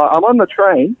to say, I'm on the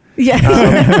train. Yeah.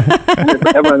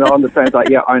 Everyone on the train's like,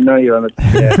 yeah, I know you're on the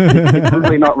train. Yeah. It's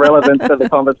really not relevant to the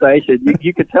conversation.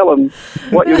 You could tell them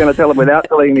what you're going to tell them without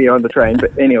telling me you're on the train,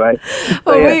 but anyway.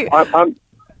 So,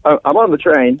 I'm on the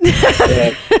train.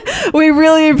 Yeah. We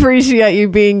really appreciate you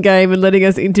being game and letting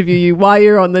us interview you while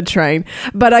you're on the train.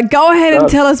 But go ahead and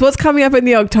tell us what's coming up in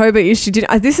the October issue.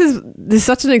 This is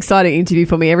such an exciting interview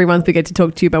for me. Every month we get to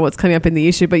talk to you about what's coming up in the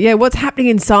issue. But yeah, what's happening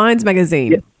in Science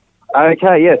magazine? Yeah.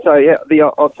 Okay, yeah. So the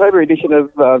October edition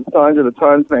of Science of the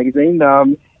Times magazine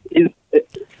is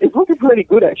looking pretty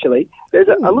good, actually. There's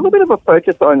a little bit of a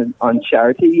focus on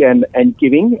charity and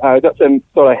giving. I've got some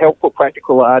sort of helpful,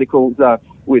 practical articles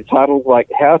with titles like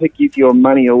How to Give Your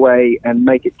Money Away and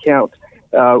Make It Count,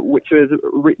 which was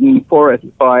written for us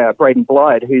by Braden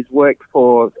Blyde, who's worked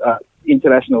for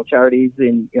international charities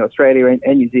in Australia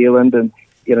and New Zealand and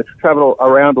travel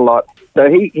around a lot. So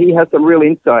he has some real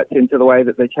insights into the way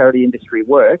that the charity industry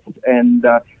works and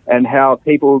how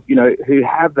people, who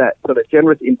have that sort of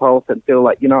generous impulse and feel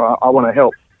like, I want to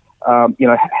help,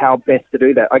 how best to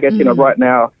do that. I guess, right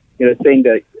now, seeing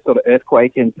the sort of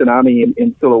earthquake and tsunami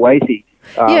in Sulawesi.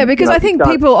 Because I think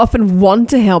people often want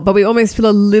to help, but we almost feel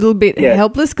a little bit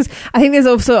helpless because I think there's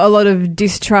also a lot of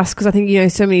distrust because I think,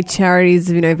 so many charities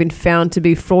have, been found to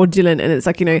be fraudulent and it's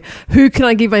like, who can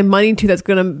I give my money to that's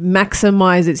going to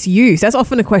maximize its use? That's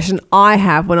often a question I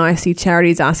have when I see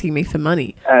charities asking me for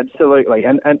money. Absolutely.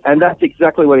 And that's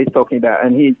exactly what he's talking about.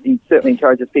 And he certainly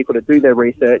encourages people to do their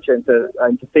research and to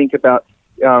think about,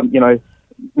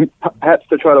 perhaps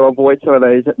to try to avoid some of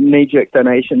those knee-jerk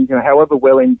donations, however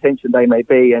well-intentioned they may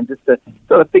be, and just to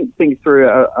sort of think things through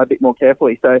a bit more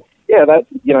carefully. So, yeah, that's,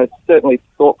 certainly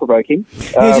thought-provoking.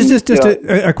 Just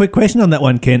a quick question on that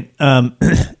one, Kent.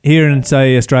 Here in,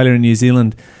 say, Australia and New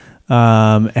Zealand,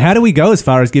 how do we go as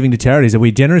far as giving to charities? Are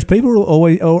we generous people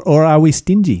or are we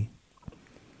stingy?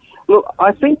 Look,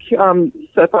 I think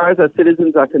so far as our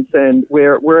citizens are concerned,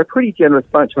 we're a pretty generous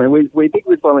bunch. I mean, we're big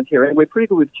with volunteering. We're pretty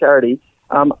good with charity.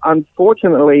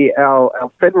 Unfortunately,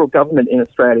 our federal government in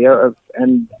Australia,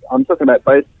 and I'm talking about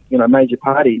both, major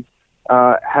parties,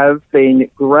 have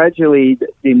been gradually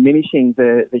diminishing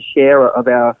the share of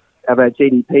our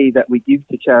GDP that we give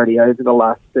to charity over the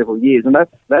last several years, and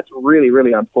that's really,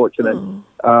 really unfortunate.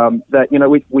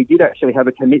 That we did actually have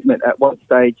a commitment at one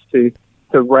stage to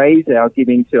raise our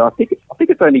giving to I think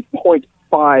it's only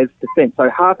 0.5%, so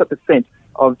 0.5%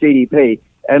 of GDP.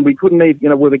 And we couldn't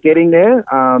even, we were getting there,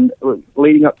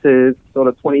 leading up to sort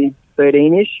of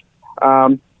 2013-ish.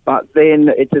 But then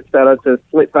it just started to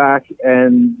slip back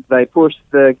and they pushed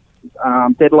the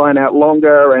deadline out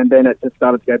longer and then it just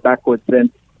started to go backwards.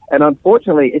 And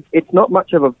unfortunately, it's not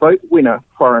much of a vote winner,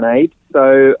 foreign aid.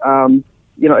 So,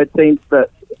 it seems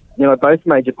that, both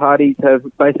major parties have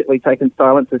basically taken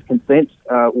silence as consent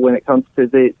when it comes to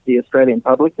the Australian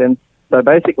public. And so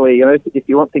basically, if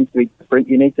you want things to be different,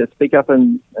 you need to speak up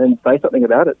and say something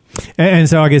about it. And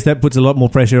so I guess that puts a lot more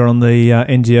pressure on the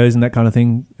NGOs and that kind of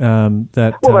thing.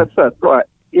 That's right.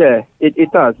 Yeah,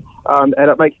 it does. And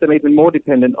it makes them even more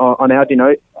dependent on our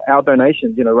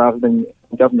donations, rather than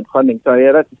government funding. So,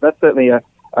 yeah, that's certainly a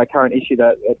current issue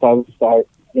that it does,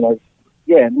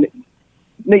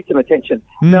 needs some attention.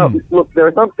 Now, look, there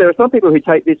are some people who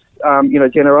take this,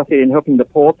 generosity and helping the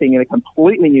poor thing in a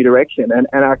completely new direction. And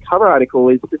our cover article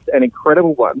is just an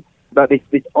incredible one about this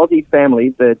Aussie family,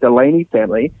 the Delaney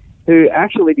family, who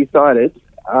actually decided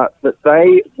that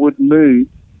they would move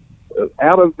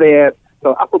out of their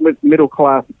so upper middle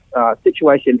class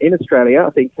situation in Australia. I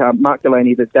think Mark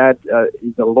Delaney, the dad,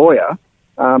 is a lawyer,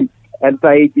 and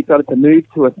they decided to move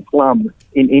to a slum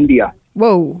in India.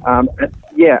 Whoa.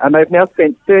 And they've now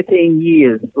spent 13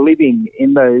 years living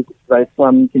in those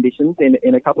slum conditions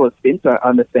in a couple of stints, I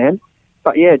understand.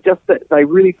 But yeah, just that they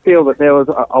really feel that there was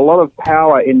a lot of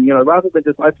power in, rather than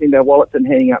just opening their wallets and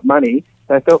handing out money,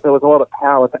 they felt there was a lot of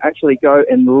power to actually go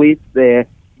and live there,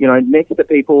 next to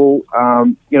people,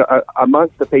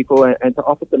 amongst the people, and to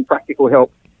offer some practical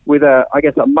help with a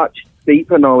much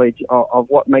deeper knowledge of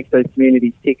what makes those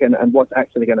communities tick and what's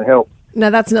actually going to help. Now,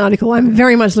 that's an article I'm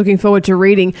very much looking forward to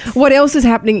reading. What else is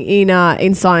happening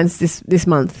in science this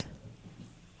month?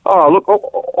 Oh, look,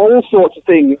 all sorts of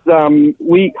things.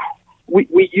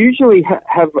 We usually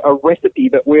have a recipe,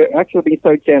 but we're actually being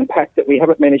so jam-packed that we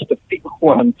haven't managed to pick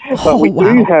one. But we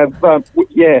do have,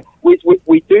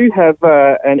 we do have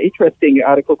an interesting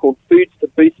article called Foods to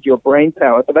Boost Your Brain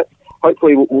Power. So that's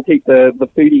hopefully we'll keep the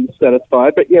foodies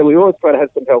satisfied. But yeah, we always try to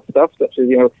have some health stuff, such as,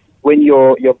 when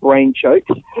your brain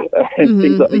chokes and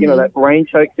things like, that brain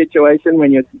choke situation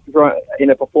when you're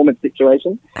in a performance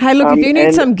situation. Hey, look, if you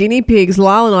need some guinea pigs,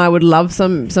 Lyle and I would love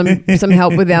some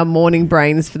help with our morning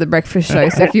brains for the breakfast show.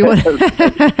 So if you want,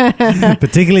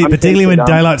 particularly when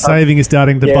daylight saving is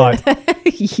starting to bite.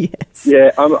 Yes. Yeah,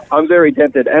 I'm very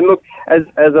tempted. And look, as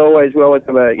always, we always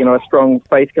have a strong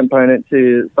faith component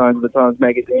to Signs of the Times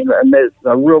magazine, and there's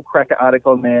a real cracker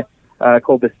article in there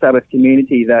called The Sabbath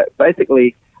Community that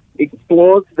basically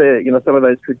explores some of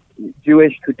those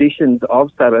Jewish traditions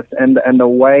of Sabbath and the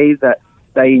way that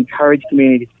they encourage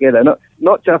communities together.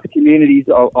 Not just communities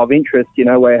of interest,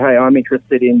 where, hey, I'm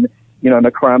interested in,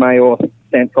 macrame or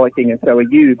stamp collecting and so are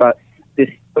you, but this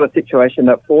sort of situation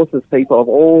that forces people of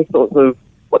all sorts of,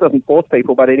 doesn't force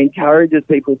people, but it encourages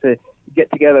people to get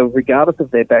together regardless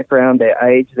of their background, their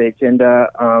age, their gender,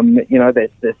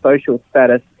 their social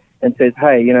status, and says,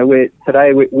 hey, we're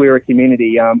a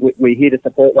community. We're here to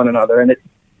support one another, and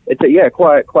it's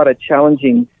quite a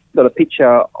challenging sort of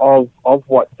picture of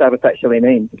what Sabbath actually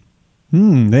means.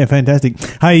 They're fantastic.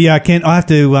 Hey, Kent, I have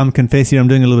to confess here, I'm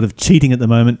doing a little bit of cheating at the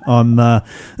moment. I'm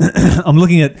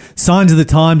looking at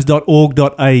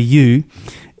signsofthetimes.org.au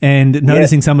and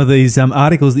noticing some of these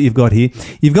articles that you've got here.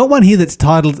 You've got one here that's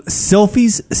titled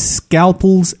Selfies,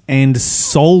 Scalpels and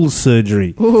Soul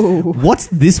Surgery. Ooh. What's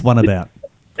this one about?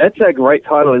 That's a great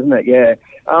title, isn't it? Yeah.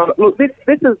 Look, this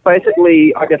is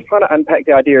basically, I guess, trying to unpack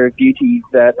the idea of beauty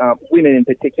that women in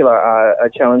particular are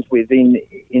challenged with in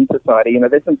society.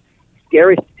 There's some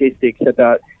scary statistics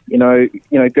about,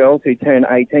 girls who turn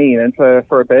 18 and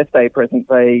for a birthday present,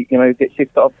 they, get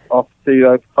shipped off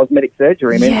to cosmetic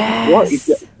surgery. I mean,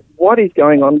 yes. What is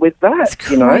going on with that? It's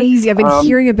crazy. I've been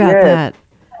hearing about that.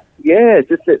 Yeah,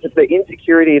 just the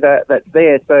insecurity that's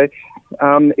there. So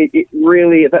it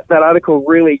really, that article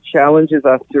really challenges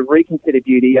us to reconsider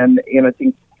beauty and,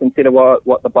 to consider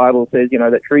what the Bible says,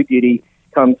 that true beauty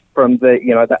comes from the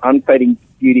unfading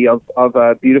beauty of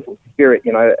a beautiful spirit.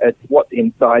 It's what's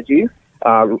inside you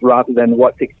rather than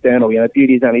what's external.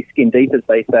 Beauty is only skin deep, as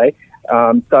they say.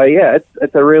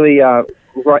 It's a really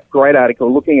great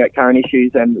article looking at current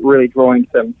issues and really drawing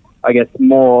some, I guess,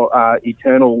 more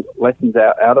eternal lessons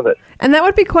out of it. And that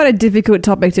would be quite a difficult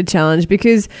topic to challenge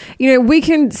because, we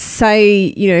can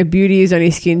say, beauty is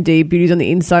only skin deep, beauty is on the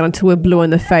inside until we're blue in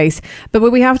the face. But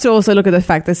we have to also look at the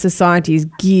fact that society is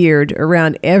geared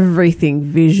around everything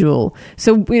visual.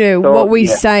 So, what we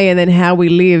say and then how we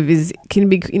live can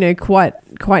be,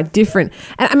 quite different.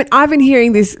 And I mean, I've been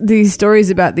hearing these stories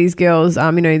about these girls,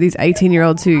 these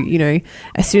 18-year-olds who,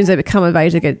 as soon as they become of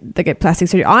age, they get plastic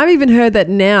surgery. I've even heard that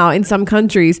now in some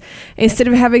countries, instead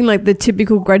of having like the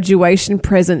typical graduation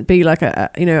present be like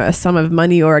a sum of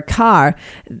money or a car,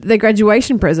 the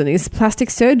graduation present is plastic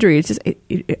surgery. It's just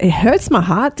it hurts my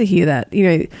heart to hear that.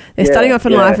 They're starting off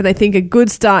in life and they think a good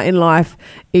start in life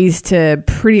is to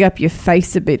pretty up your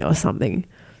face a bit or something.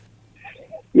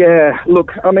 Yeah,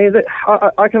 look, I mean,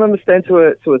 I can understand to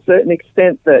a certain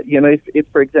extent that if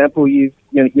for example you've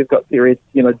got serious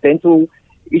dental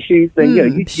issues, then you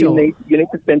need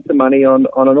to spend some money on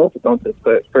an orthodontist.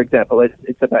 For example,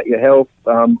 it's about your health,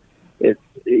 it's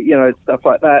stuff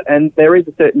like that. And there is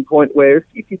a certain point where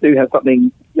if you do have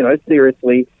something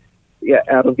seriously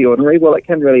out of the ordinary, well, it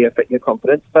can really affect your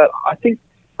confidence. But I think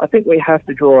we have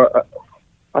to draw.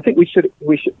 I think we should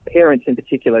parents in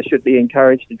particular should be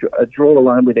encouraged to draw the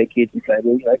line with their kids and say,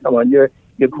 well, come on, you're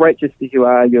great just as you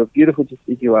are, you're beautiful just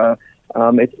as you are.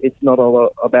 It's not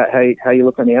all about how you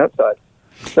look on the outside.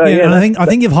 So, and I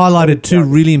think you've highlighted two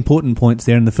really important points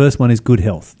there, and the first one is good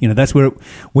health. That's where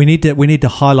we need to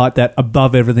highlight that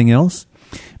above everything else,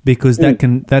 because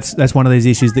that's one of these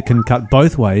issues that can cut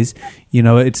both ways. You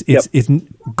know, it's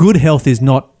good health is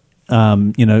not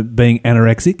being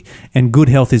anorexic, and good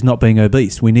health is not being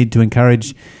obese. We need to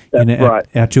encourage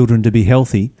our children to be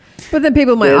healthy. But then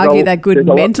people might argue that good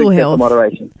mental health.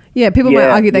 Moderation. Yeah, people might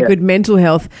argue that good mental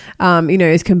health,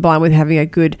 is combined with having a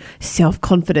good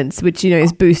self-confidence, which,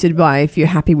 is boosted by if you're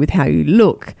happy with how you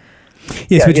look.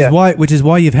 Yes, which is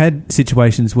why you've had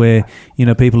situations where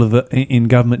people in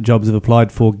government jobs have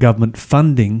applied for government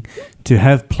funding to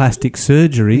have plastic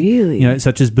surgery, really?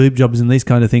 Such as boob jobs and these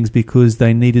kind of things, because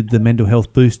they needed the mental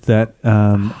health boost that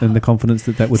and the confidence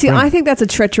that would bring. I think that's a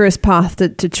treacherous path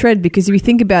to tread, because if you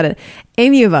think about it,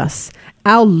 any of us,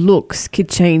 our looks could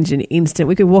change in an instant.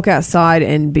 We could walk outside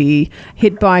and be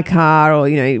hit by a car or,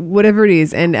 whatever it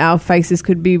is, and our faces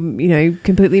could be,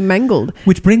 completely mangled.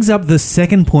 Which brings up the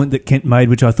second point that Kent made,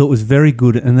 which I thought was very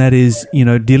good, and that is,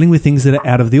 dealing with things that are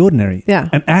out of the ordinary. Yeah.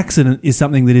 An accident is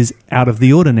something that is out of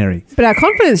the ordinary. But our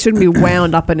confidence shouldn't be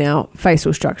wound up in our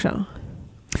facial structure.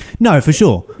 No, for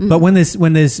sure. But when there's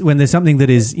something that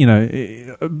is,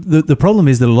 the problem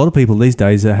is that a lot of people these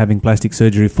days are having plastic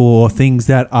surgery for things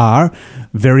that are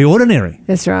very ordinary.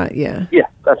 That's right. Yeah. Yeah,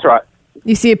 that's right.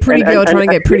 You see a pretty girl trying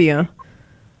to get prettier.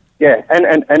 Yeah,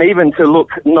 and even to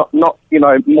look not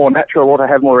more natural or to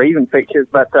have more even features,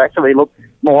 but to actually look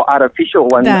more artificial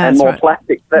and more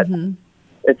plastic.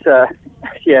 It's a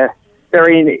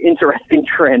very interesting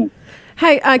trend.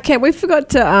 Hey, Kent, we forgot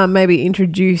to maybe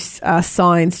introduce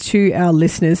Signs to our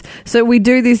listeners. So we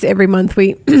do this every month.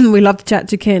 We love to chat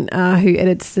to Kent, who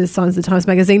edits the Signs of the Times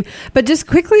magazine. But just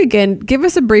quickly again, give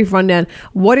us a brief rundown.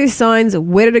 What is Signs?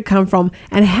 Where did it come from?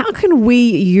 And how can we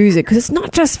use it? Because it's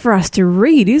not just for us to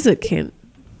read, is it, Kent?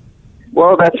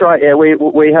 Well, that's right. Yeah, we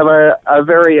have a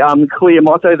very clear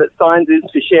motto that Signs is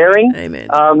for sharing. Amen.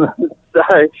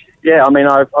 Yeah,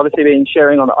 I've obviously been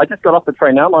sharing on. I just got off the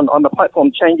train now. I'm on the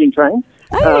platform changing train.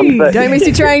 Hey, don't miss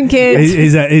your train, Kent.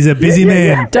 He's a busy man.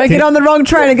 Yeah. Don't get on the wrong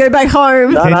train and go back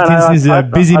home. No. He's a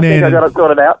busy man. I think I got it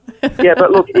sorted out. Yeah,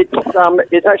 but look,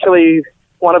 it's actually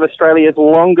one of Australia's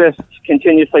longest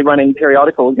continuously running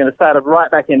periodicals. It started right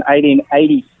back in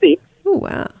 1886. Oh,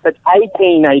 wow. That's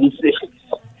 1886.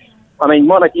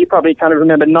 Monica, you probably kind of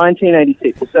remember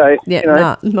 1986. So,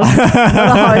 yeah,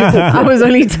 I was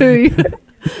only 2.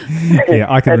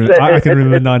 Yeah, I can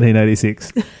remember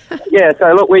 1986. Yeah,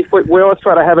 so look, we always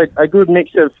try to have a good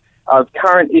mix of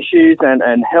current issues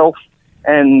and health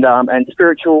and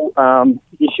spiritual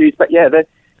issues. But yeah,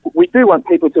 we do want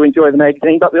people to enjoy the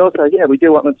magazine, but we also we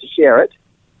do want them to share it.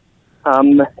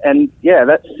 And yeah,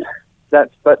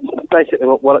 that's basically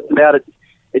what it's about.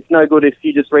 It's no good if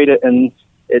you just read it and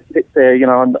it sits there,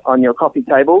 on your coffee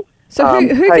table. So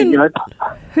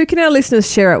who can our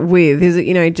listeners share it with? Is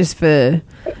it, just for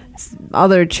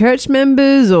other church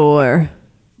members or?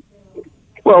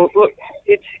 Well, look,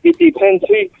 it depends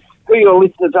who your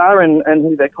listeners are and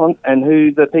who and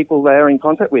who the people they are in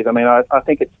contact with. I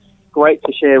think it's great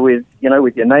to share with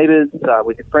with your neighbours,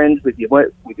 with your friends, with your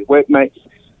workmates.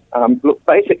 Look,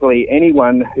 basically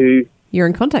anyone who you're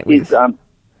in contact with.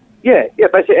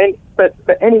 Basically, but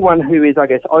anyone who is, I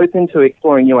guess, open to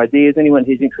exploring new ideas, anyone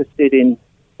who's interested in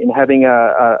having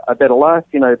a better life,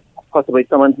 possibly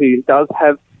someone who does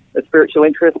have a spiritual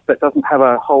interest but doesn't have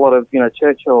a whole lot of,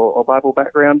 church or Bible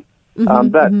background.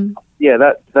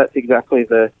 That's exactly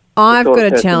the I've sort got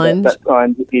of a challenge. That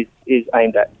sign is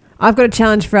aimed at. I've got a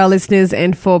challenge for our listeners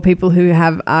and for people who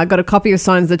have got a copy of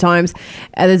Signs of the Times.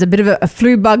 There's a bit of a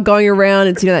flu bug going around.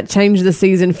 It's, that change of the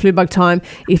season, flu bug time.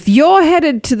 If you're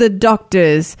headed to the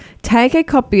doctors, take a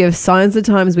copy of Signs of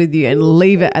the Times with you and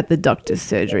leave it at the doctor's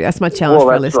surgery. That's my challenge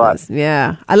for our listeners. Right.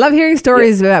 Yeah. I love hearing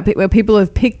stories about where people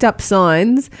have picked up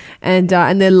signs and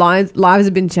their lives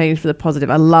have been changed for the positive.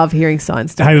 I love hearing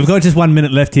signs stories. Hey, we've got just 1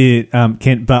 minute left here,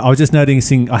 Kent, but I was just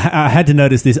noticing, I had to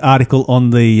notice this article on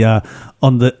the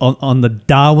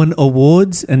Darwin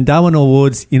Awards, and Darwin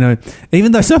Awards,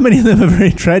 even though so many of them are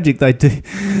very tragic, they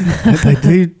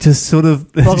do just sort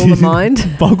of boggle the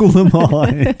mind. Boggle the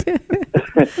mind.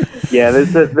 Yeah,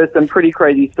 there's some pretty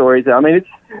crazy stories.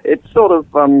 It's sort of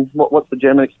what's the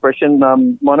German expression?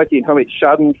 Monica, it's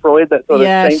Schadenfreude, that sort of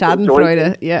thing.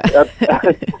 Schadenfreude. Yeah.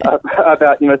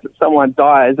 About someone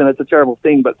dies and it's a terrible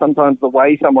thing, but sometimes the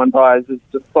way someone dies is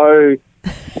just so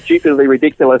stupidly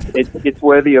ridiculous. It's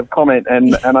worthy of comment,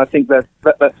 and I think that's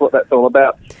what that's all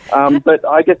about. But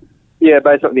I guess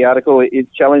basically the article is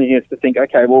challenging us to think,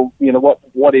 okay, well,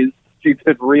 what is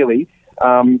stupid really?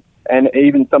 And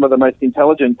even some of the most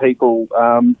intelligent people,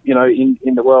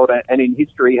 in the world and in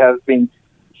history have been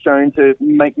shown to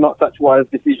make not such wise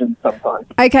decisions sometimes.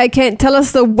 Okay, Kent, tell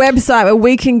us the website where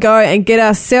we can go and get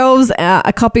ourselves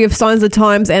a copy of Signs of the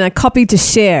Times and a copy to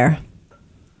share.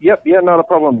 Yep, yeah, not a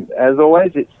problem. As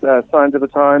always, it's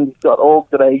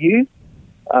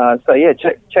signsofthetimes.org.au. So yeah,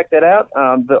 check that out.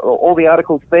 All the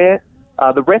articles there.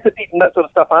 The recipes and that sort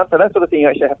of stuff aren't. So that sort of thing, you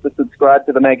actually have to subscribe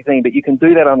to the magazine. But you can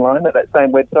do that online at that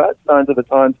same website,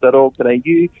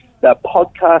 signsofthetimes.org.au. The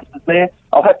podcast is there.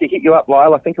 I'll have to hit you up,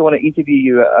 Lyle. I think I want to interview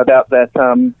you about that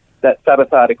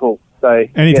Sabbath article. So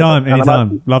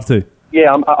anytime. Love to.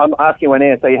 Yeah, I'm asking you on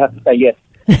air, so you have to say yes.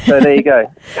 So there you go.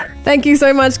 Thank you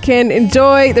so much, Ken.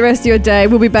 Enjoy the rest of your day.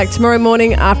 We'll be back tomorrow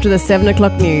morning after the 7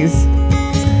 o'clock news.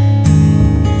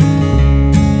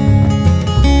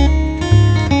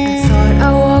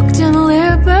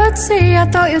 I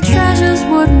thought your treasures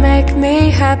would make me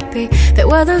happy. They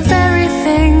were the very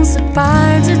things that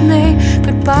binded me.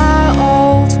 Goodbye,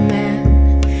 old man.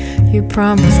 You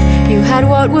promised you had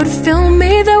what would fill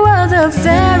me. They were the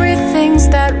very things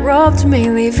that robbed me,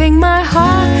 leaving my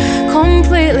heart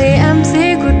completely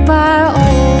empty. Goodbye,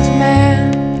 old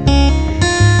man.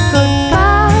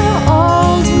 Goodbye,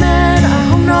 old man. I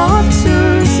hope not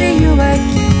to see you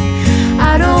again.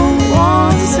 I don't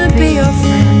want to be your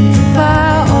friend.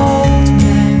 Goodbye, old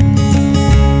man.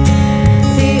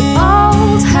 The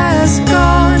old has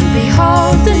gone,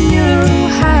 behold the new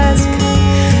has come.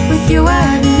 With you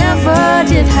I never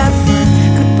did have fun.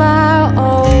 Goodbye,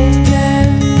 old man.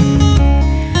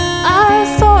 I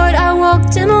thought I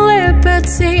walked in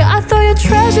liberty. I thought your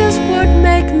treasures would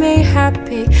make me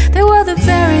happy. They were the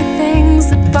very things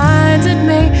that binded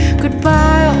me.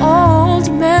 Goodbye, old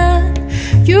man.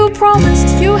 You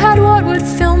promised you had what would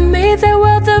fill me. They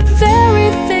were the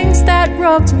very things that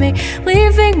robbed me,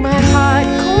 leaving my heart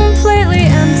completely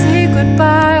empty.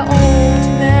 Goodbye, old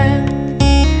man.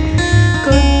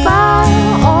 Goodbye,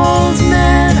 old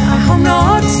man. I hope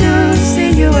not to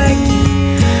see you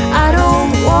again. I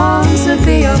don't want to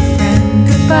be your friend.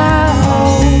 Goodbye,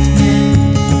 old man.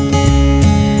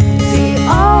 The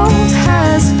old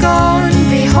has gone,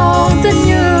 behold the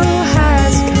new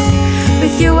has come.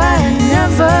 With you I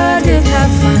never did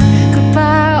have fun.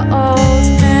 Goodbye, old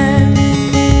man.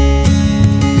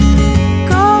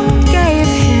 God gave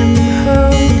him who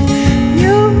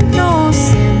knew no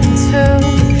sin to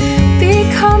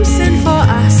become sin for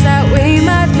us, that we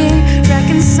might be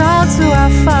reconciled to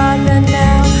our Father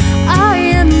now. I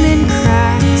am in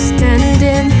Christ, and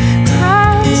in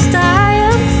Christ I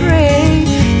am free.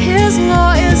 His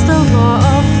law is the law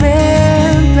of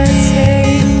liberty.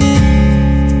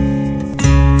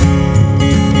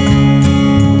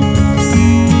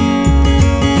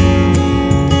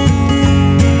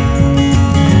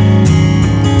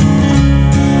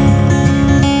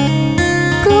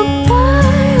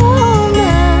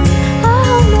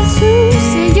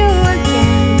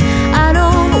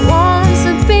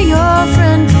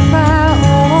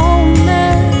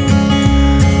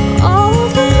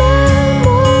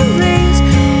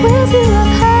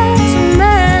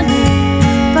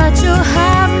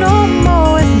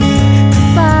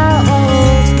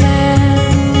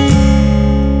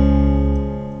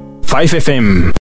 Five FM